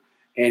Hammer.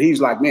 And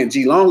he's like, man,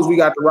 G, long as we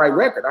got the right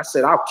record. I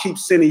said, I'll keep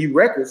sending you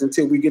records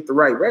until we get the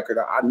right record.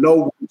 I know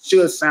what it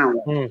should sound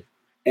like.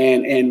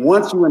 And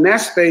once you're in that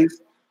space,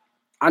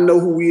 I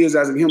know who he is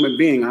as a human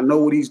being. I know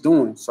what he's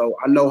doing. So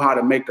I know how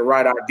to make the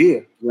right idea.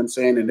 You know what I'm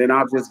saying? And then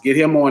I'll just get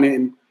him on it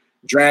and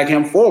drag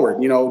him forward,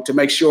 you know, to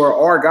make sure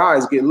our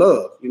guys get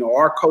love. You know,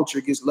 our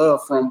culture gets love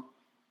from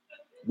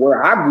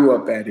where I grew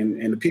up at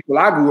and the people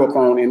I grew up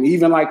on. And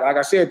even like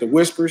I said, the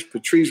Whispers,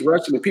 Patrice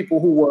Rushen, the people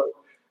who were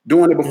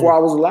doing it before I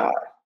was alive.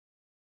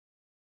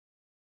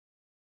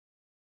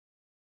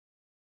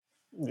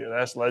 Yeah,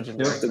 that's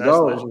legendary. That's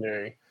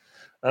legendary.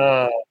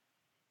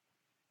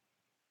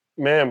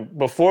 Man,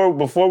 before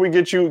we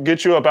get you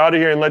up out of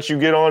here and let you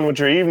get on with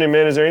your evening,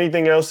 man, is there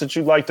anything else that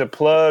you'd like to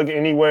plug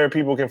anywhere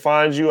people can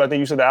find you? I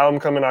think you said the album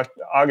coming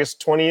August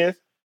 20th.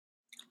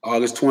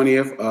 August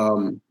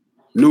 20th.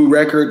 New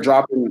record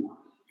dropping,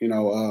 you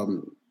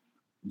know,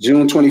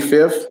 June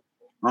 25th.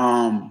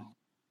 I'm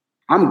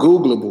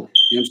Googleable. You know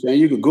what I'm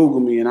saying? You can Google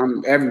me and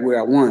I'm everywhere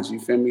at once. You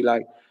feel me?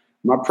 Like,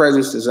 my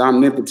presence is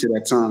omnipotent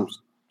at times.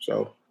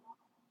 So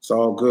it's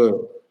all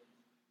good.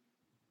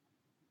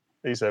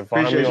 He said,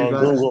 find me on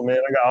Google, man.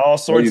 I got all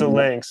sorts of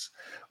links.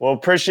 Well,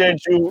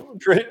 appreciate you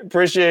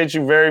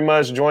very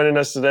much joining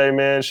us today,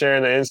 man,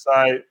 sharing the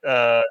insight,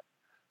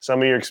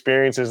 some of your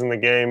experiences in the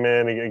game,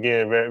 man.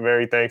 Again, very,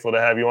 very thankful to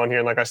have you on here.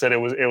 And like I said, it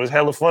was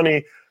hella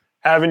funny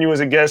having you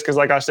as a guest because,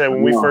 like I said,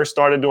 when we first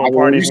started doing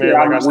parties,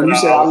 man, when you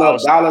said I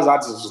love dollars, I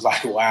just was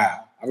like, wow.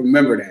 I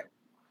remember that.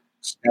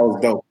 That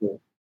was dope, man.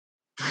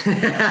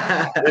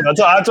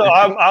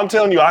 I'm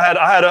telling you, I had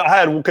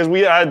because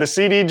I had the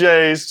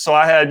CDJs, so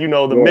I had, you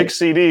know, the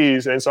mixed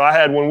CDs, and so I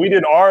had, when we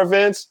did our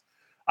events,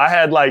 I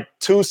had like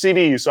 2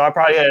 CDs, so I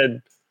probably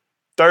had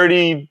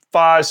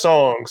 35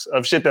 songs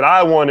of shit that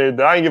I wanted,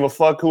 that I didn't give a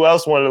fuck who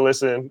else wanted to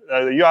listen.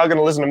 Y'all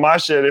gonna listen to my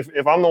shit.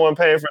 If I'm the one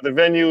paying for the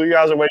venue, you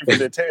guys are waiting for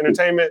the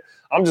entertainment.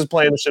 I'm just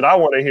playing the shit I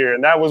want to hear,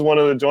 and that was one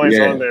of the joints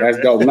on there.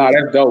 That's dope. No,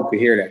 that's dope to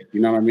hear that.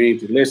 You know what I mean?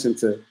 To listen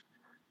to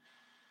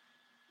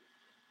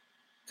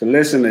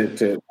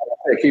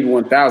keep it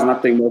 1,000. I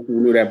think most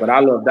people knew that, but I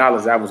love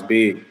dollars. That was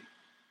big.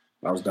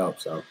 That was dope.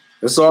 So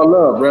it's all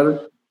love,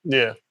 brother.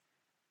 Yeah.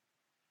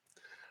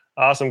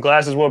 Awesome.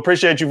 Glasses. Well,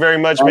 appreciate you very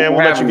much, man.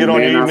 We'll let you get on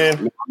your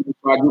evening.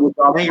 Thank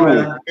you,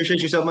 man.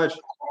 Appreciate you so much.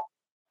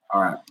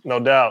 All right.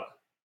 No doubt.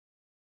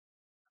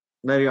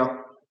 There you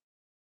go.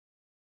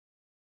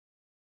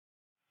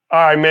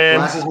 All right, man.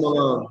 Glasses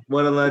Malone.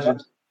 What a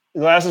legend.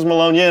 Glasses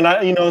Malone. Yeah,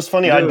 and you know, it's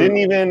funny.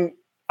 Dude.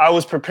 I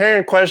was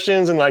preparing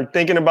questions and like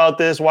thinking about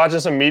this,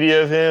 watching some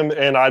media of him,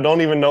 and I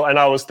don't even know. And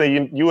I was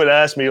thinking, you would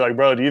ask me like,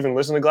 bro, do you even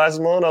listen to Glasses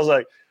Malone? I was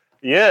like,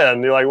 yeah.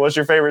 And they're like, what's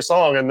your favorite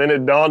song? And then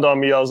it dawned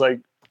on me. I was like,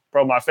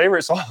 bro, my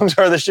favorite songs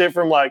are the shit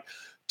from like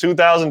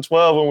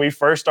 2012 when we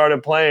first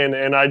started playing.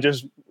 And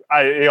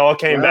it all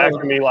came back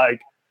to me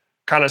like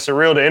kind of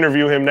surreal to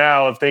interview him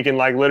now, of thinking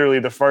like literally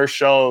the first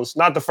shows,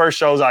 not the first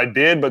shows I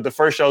did, but the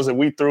first shows that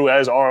we threw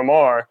as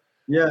RMR.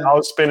 Yeah, I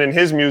was spinning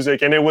his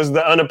music, and it was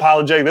the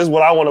unapologetic. This is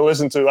what I want to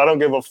listen to. I don't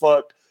give a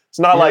fuck. It's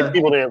not like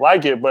people didn't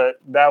like it, but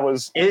that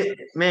was it.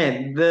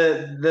 Man,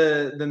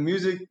 the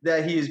music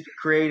that he has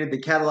created, the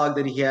catalog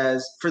that he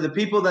has. For the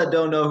people that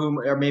don't know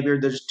who, or maybe they're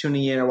just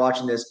tuning in or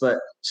watching this, but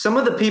some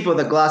of the people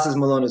that Glasses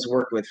Malone has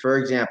worked with, for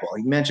example,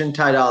 he mentioned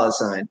Ty Dolla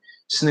 $ign,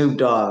 Snoop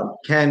Dogg,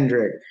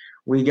 Kendrick.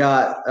 We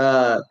got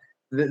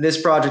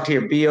this project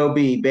here,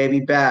 B.O.B.,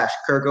 Baby Bash,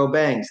 Kirk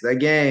O'Banks, The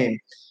Game.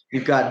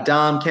 You've got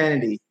Dom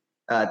Kennedy.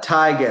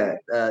 Tyga,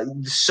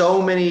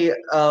 so many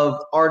of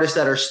artists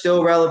that are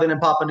still relevant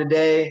and popping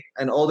today,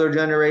 and older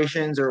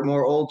generations or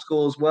more old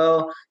school as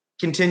well.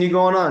 Continue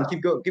going on.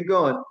 Keep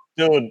going.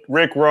 Dude,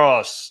 Rick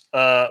Ross,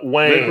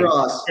 Wayne, Rick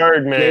Ross,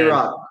 Birdman,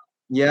 J-Rock,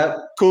 yep,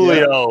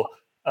 Coolio,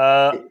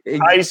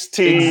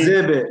 Ice-T,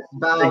 Exhibit,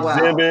 Bow Wow.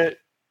 Exhibit,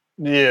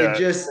 yeah.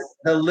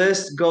 The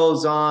list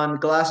goes on.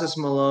 Glasses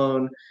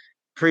Malone.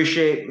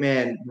 Appreciate,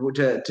 man,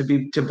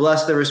 to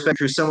bless the respect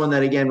for someone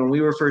that, again, when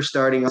we were first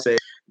starting, I'll say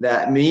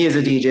that me as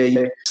a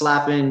DJ,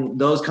 slapping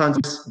those kinds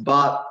of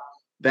bop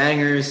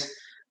bangers,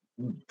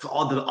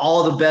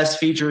 all the best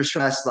features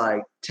from last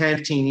like 10,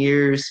 15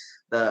 years.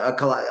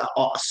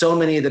 So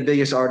many of the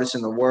biggest artists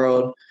in the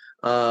world.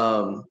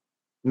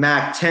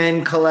 Mac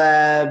 10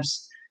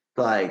 collabs,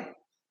 like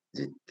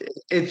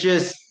it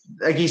just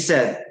like he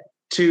said,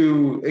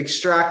 to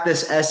extract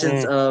this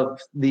essence of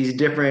these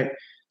different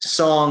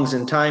songs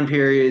and time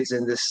periods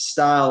and this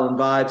style and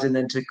vibes, and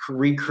then to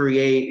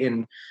recreate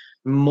and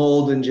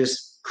mold and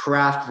just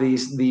craft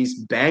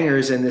these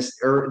bangers in this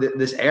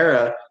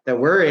era that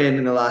we're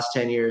in the last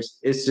 10 years.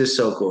 It's just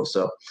so cool.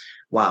 So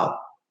wow,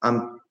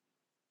 I'm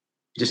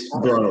just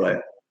blown away.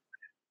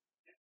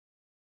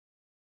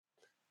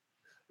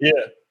 Yeah.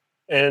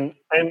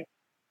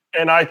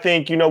 And I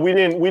think, you know, we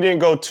didn't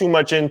go too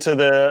much into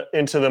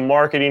the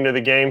marketing of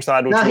the game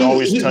side, which we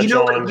always touch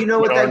on. You know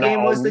what that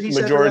game was that he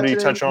said majority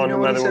touch on,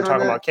 whether we're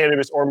talking about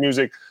cannabis or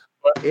music.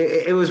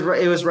 It was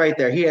right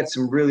there. He had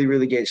some really,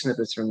 really great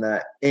snippets from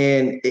that,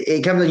 and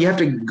it comes. You have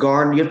to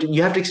garner.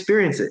 You have to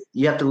experience it.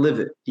 You have to live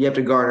it. You have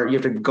to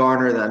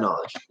garner that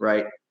knowledge,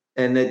 right?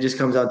 And it just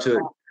comes down to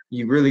it.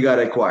 You really got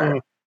to acquire.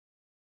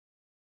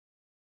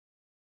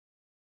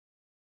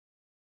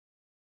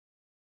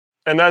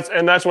 And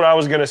that's what I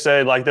was gonna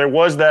say. Like there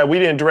was that we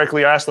didn't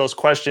directly ask those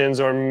questions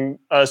or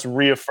us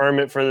reaffirm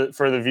it for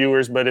the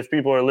viewers, but if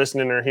people are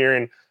listening or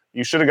hearing,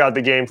 you should have got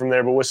the game from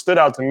there. But what stood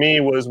out to me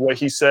was what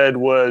he said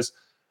was,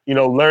 you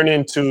know,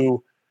 learning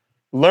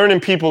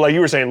people, like you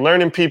were saying,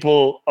 learning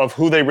people of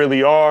who they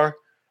really are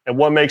and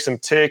what makes them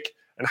tick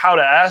and how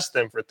to ask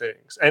them for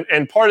things.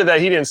 And part of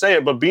that, he didn't say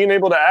it, but being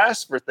able to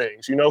ask for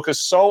things, you know,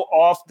 because so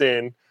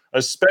often,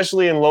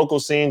 especially in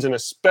local scenes and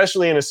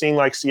especially in a scene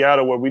like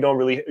Seattle where we don't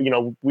really, you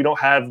know, we don't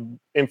have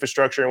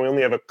infrastructure and we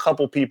only have a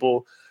couple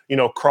people, you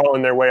know,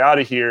 crawling their way out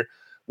of here,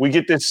 we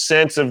get this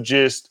sense of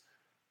just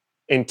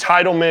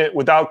entitlement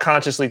without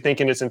consciously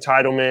thinking it's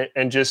entitlement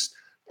and just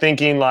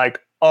thinking like,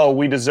 oh,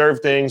 we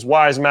deserve things.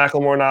 Why is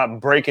Macklemore not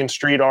breaking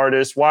street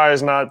artists? Why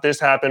is not this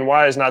happen?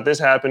 Why is not this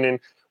happening?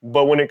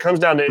 But when it comes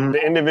down to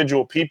the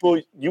individual people,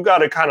 you got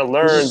to kind of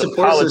learn the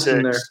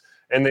politics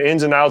and the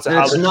ins and outs of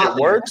how this shit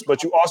works.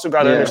 But you also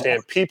got to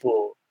understand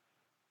people.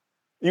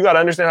 You got to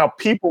understand how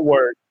people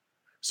work.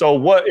 So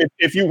what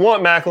if you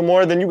want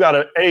Macklemore, then you got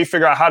to A,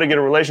 figure out how to get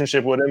a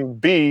relationship with him.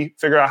 B,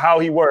 figure out how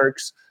he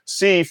works.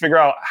 C, figure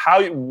out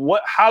how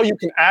you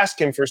can ask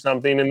him for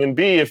something. And then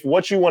B, if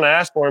what you want to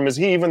ask for him, is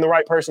he even the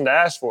right person to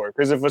ask for?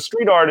 Because if a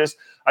street artist,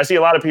 I see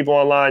a lot of people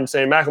online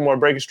saying Macklemore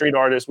break a street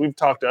artist. We've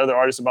talked to other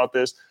artists about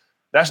this.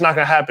 That's not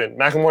going to happen.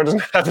 Macklemore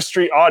doesn't have a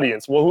street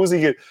audience. Well, who's he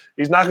get?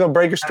 He's not going to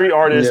break a street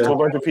artist to a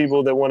bunch of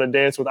people that want to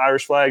dance with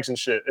Irish flags and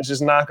shit. It's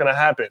just not going to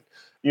happen,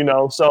 you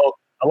know? So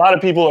a lot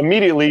of people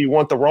immediately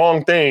want the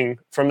wrong thing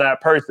from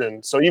that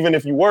person. So even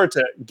if you were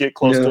to get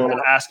close to him and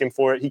ask him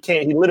for it,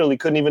 he literally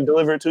couldn't even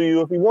deliver it to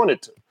you if he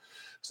wanted to.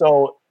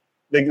 So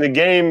the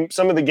game,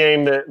 some of the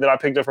game that I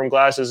picked up from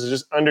Glasses is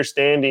just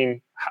understanding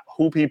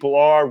who people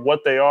are,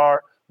 what they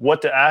are,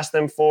 what to ask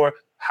them for,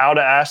 how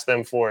to ask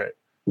them for it.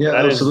 Yeah,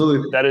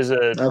 absolutely. That is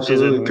a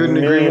couldn't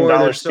agree more.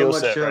 There's so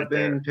much to have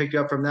been picked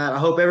up from that. I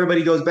hope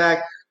everybody goes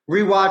back,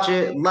 rewatch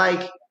it,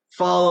 like,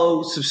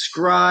 follow,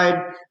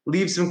 subscribe,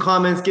 leave some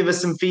comments, give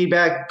us some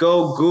feedback.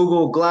 Go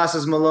Google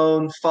Glasses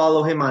Malone,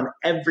 follow him on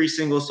every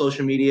single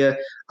social media.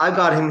 I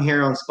got him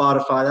here on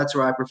Spotify. That's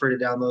where I prefer to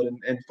download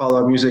and follow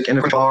our music. And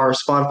our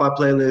Spotify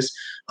playlist,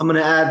 I'm going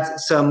to add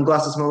some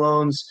Glasses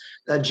Malone's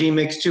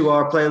G-Mix to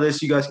our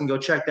playlist. You guys can go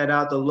check that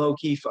out. The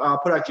low-key, I'll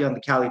put actually on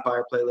the Cali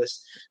Fire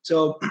playlist.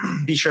 So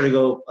be sure to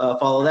go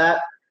follow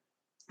that.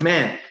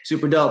 Man,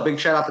 super dope. Big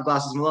shout out to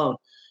Glasses Malone.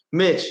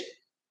 Mitch, it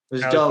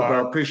was dope,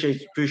 bro.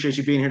 Appreciate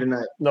you being here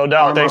tonight. No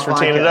doubt. Thanks for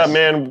teaming it up,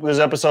 man. This is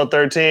episode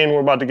 13.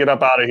 We're about to get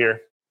up out of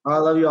here. I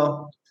love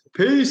y'all.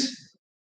 Peace.